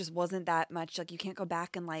there also just wasn't that much. Like, you can't go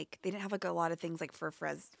back and, like, they didn't have, like, a lot of things, like,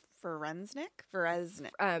 forensic. Forensic.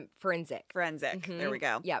 There we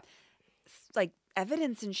go. Yep. Like,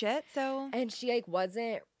 evidence and shit, so. And she, like,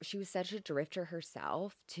 she was such a drifter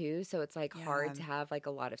herself, too. So it's, like, hard to have, like,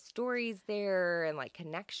 a lot of stories there and, like,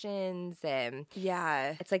 connections. And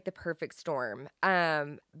Yeah. it's, like, the perfect storm.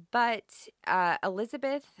 But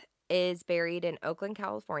Elizabeth is buried in Oakland,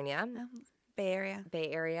 California. Bay Area. Bay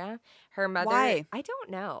Area. Her mother. Why? I don't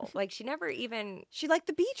know. Like, she never even. She liked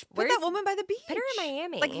the beach. Put Where's- that woman by the beach. Put her in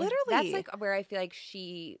Miami. Like, literally. That's, like, where I feel like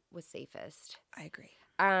she was safest. I agree.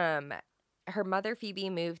 Her mother, Phoebe,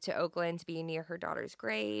 moved to Oakland to be near her daughter's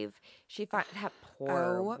grave. She found that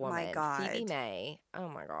poor Oh, woman. my God. Phoebe May. Oh,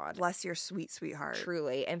 my God. Bless your sweet, sweetheart.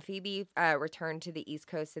 Truly. And Phoebe returned to the East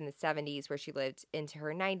Coast in the 70s, where she lived into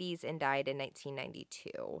her 90s and died in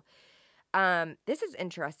 1992. This is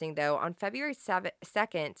interesting, though. On February 2nd,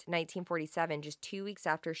 1947, just 2 weeks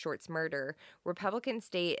after Short's murder, Republican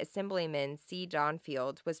State Assemblyman C.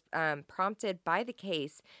 Donfield was prompted by the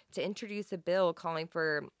case to introduce a bill calling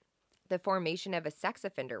for the formation of a sex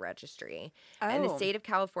offender registry. And the state of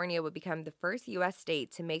California would become the first U.S.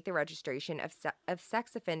 state to make the registration of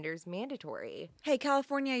sex offenders mandatory. Hey,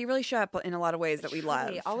 California, you really show up in a lot of ways that we love.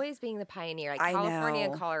 Truly, always being the pioneer. Like I California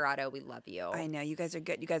know. and Colorado, we love you. I know. You guys are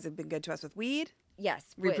good. You guys have been good to us with weed, Yes.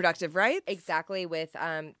 reproductive rights. Exactly.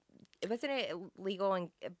 Wasn't it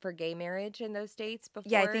legal for gay marriage in those states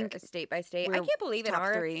before? Yeah, I think state by state. I we're can't believe in top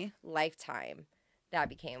our 3. lifetime that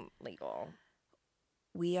became legal.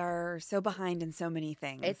 We are so behind in so many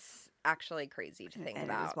things. It's actually crazy to think and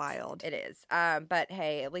about. It is wild. It is. But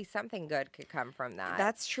hey, at least something good could come from that.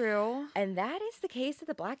 That's true. And that is the case of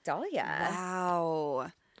the Black Dahlia.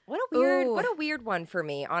 Wow. What a weird one for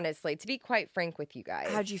me, honestly, to be quite frank with you guys.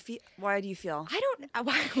 How'd you feel? Why do you feel? I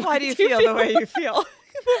don't. Why do you feel the way you feel?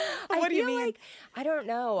 I What do you feel mean? like, I don't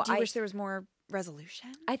know. Do you wish there was more resolution?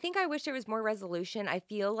 I think I wish there was more resolution. I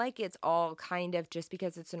feel like it's all kind of just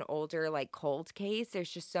because it's an older, like, cold case. There's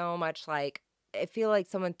just so much, like, I feel like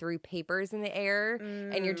someone threw papers in the air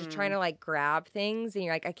and you're just trying to, like, grab things and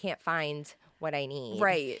you're like, I can't find what I need.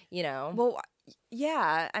 Right. You know? Well,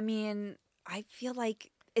 yeah. I mean, I feel like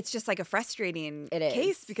it's just like a frustrating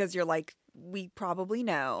case is. because you're like, we probably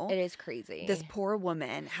know It is crazy. this poor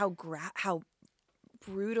woman, how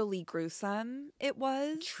brutally gruesome it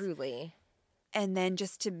was. Truly. And then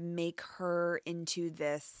just to make her into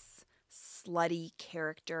this slutty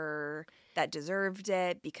character that deserved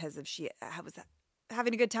it because of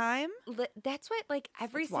having a good time. That's what, like,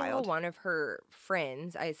 every It's single wild. one of her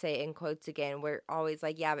friends, I say in quotes again, were always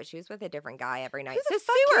like, yeah, but she was with a different guy every night. Who the So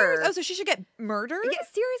fuck sue cares? her. Oh, so she should get murdered? Yeah,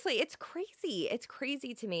 seriously, it's crazy. It's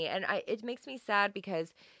crazy to me. And it makes me sad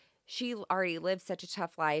because she already lived such a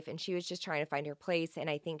tough life and she was just trying to find her place. And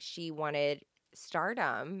I think she wanted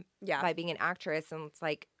stardom Yeah. by being an actress. And it's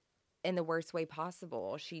like, in the worst way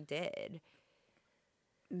possible, she did.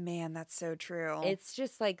 Man, that's so true. It's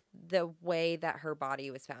just like the way that her body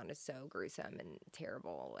was found is so gruesome and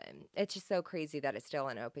terrible. And it's just so crazy that it's still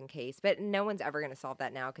an open case. But no one's ever going to solve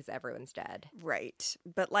that now because everyone's dead. Right.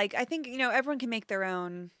 But like, I think, everyone can make their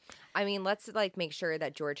own. I mean, let's like make sure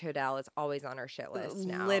that George Hodel is always on our shit list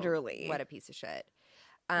now. Literally. What a piece of shit.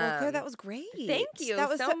 Well, Claire, that was great. Thank you That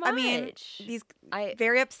was so much. I mean,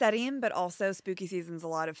 very upsetting, but also spooky season's a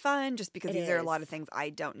lot of fun just because these are a lot of things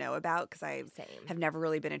I don't know about because I have never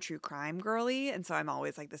really been a true crime girly. And so I'm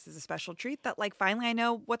always like, this is a special treat that like finally I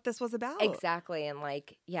know what this was about. Exactly. And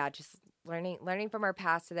like, yeah, just learning from our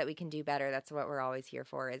past so that we can do better. That's what we're always here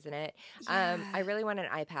for, isn't it? Yeah. I really want an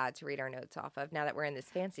iPad to read our notes off of now that we're in this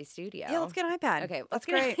fancy studio. Yeah, let's get an iPad. Okay, that's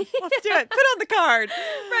great. Let's do it. Put it on the card.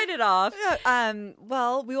 Write it off. Yeah,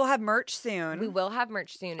 well, we will have merch soon. We will have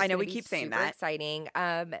merch soon. It's I know gonna we be keep saying super that. Exciting.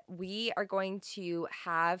 We are going to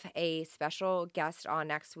have a special guest on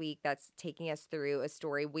next week that's taking us through a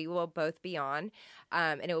story we will both be on,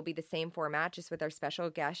 and it will be the same format, just with our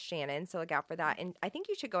special guest Shannon. So look out for that. And I think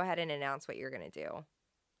you should go ahead and announce what you're going to do.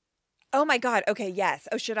 Oh my God. Okay. Yes.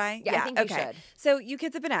 Oh, should I? Yeah, I think you should. So you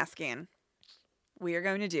kids have been asking. We are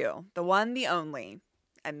going to do the one, the only,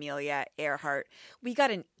 Amelia Earhart. We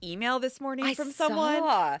got an email this morning from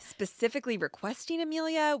someone specifically requesting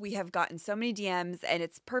Amelia. We have gotten so many DMs, and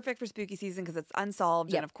it's perfect for spooky season because it's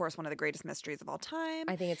unsolved and, of course, one of the greatest mysteries of all time.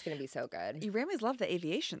 I think it's going to be so good. You Rammies love the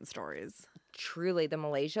aviation stories. Truly, the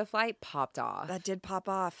Malaysia flight popped off. That did pop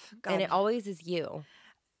off. God. And it always is you.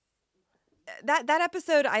 That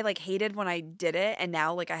episode I like hated when I did it, and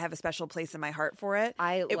now like I have a special place in my heart for it.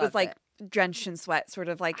 It was like drenched in sweat sort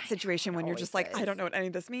of like situation when you're just like, I don't know what any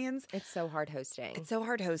of this means. It's so hard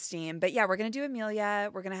hosting. But yeah, we're gonna do Amelia.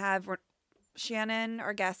 We're gonna have Shannon,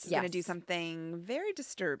 our guest, is gonna do something very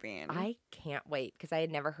disturbing. I can't wait because I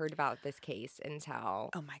had never heard about this case until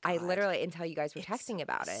until you guys were texting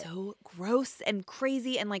about it. So gross and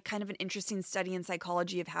crazy and like kind of an interesting study in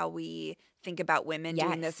psychology of how we think about women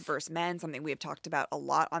doing this versus men, something we have talked about a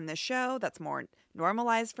lot on this show that's more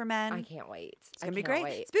normalized for men. I can't wait. It's going to be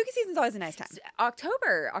great. Spooky season's always a nice time.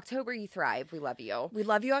 October, you thrive. We love you. We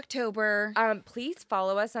love you, October. Please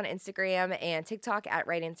follow us on Instagram and TikTok at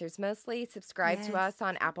Right Answers Mostly. Subscribe to us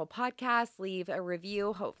on Apple Podcasts. Leave a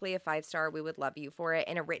review, hopefully a 5-star. We would love you for it.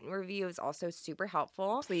 And a written review is also super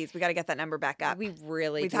helpful. Please, we got to get that number back up. We've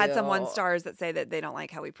had some 1-stars that say that they don't like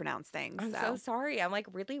how we pronounce things. I'm so sorry. I'm like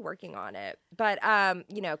really working on it. But,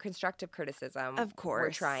 constructive criticism. Of course.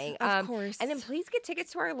 We're trying. Of course. And then please get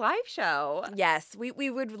tickets to our live show. Yes. We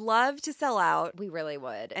would love to sell out. We really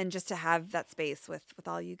would. And just to have that space with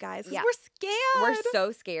all you guys. Yeah. We're scared. We're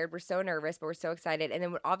so scared. We're so nervous, but we're so excited. And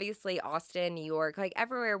then obviously Austin, New York, like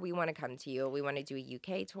everywhere we want to come to you. We want to do a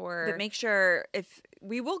UK tour. But make sure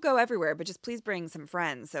we will go everywhere, but just please bring some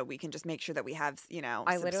friends so we can just make sure that we have,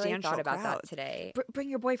 I literally thought about crowds. that today. Bring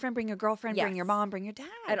your boyfriend, bring your girlfriend, bring your mom, bring your dad.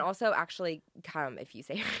 And also actually come if you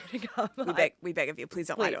say you're going to come. We beg of you. Please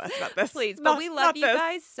don't lie to us about this. Please. But we love you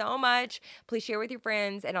guys so much. Please share with your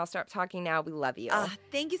friends, and I'll stop talking now. We love you.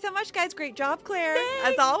 Thank you so much, guys. Great job, Claire. Thanks.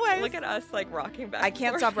 As always. Look at us like rocking back. I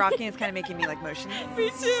can't stop rocking. It's kind of making me like motion. Me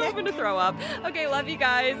too. I'm going to throw up. Okay, love you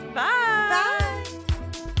guys. Bye. Bye.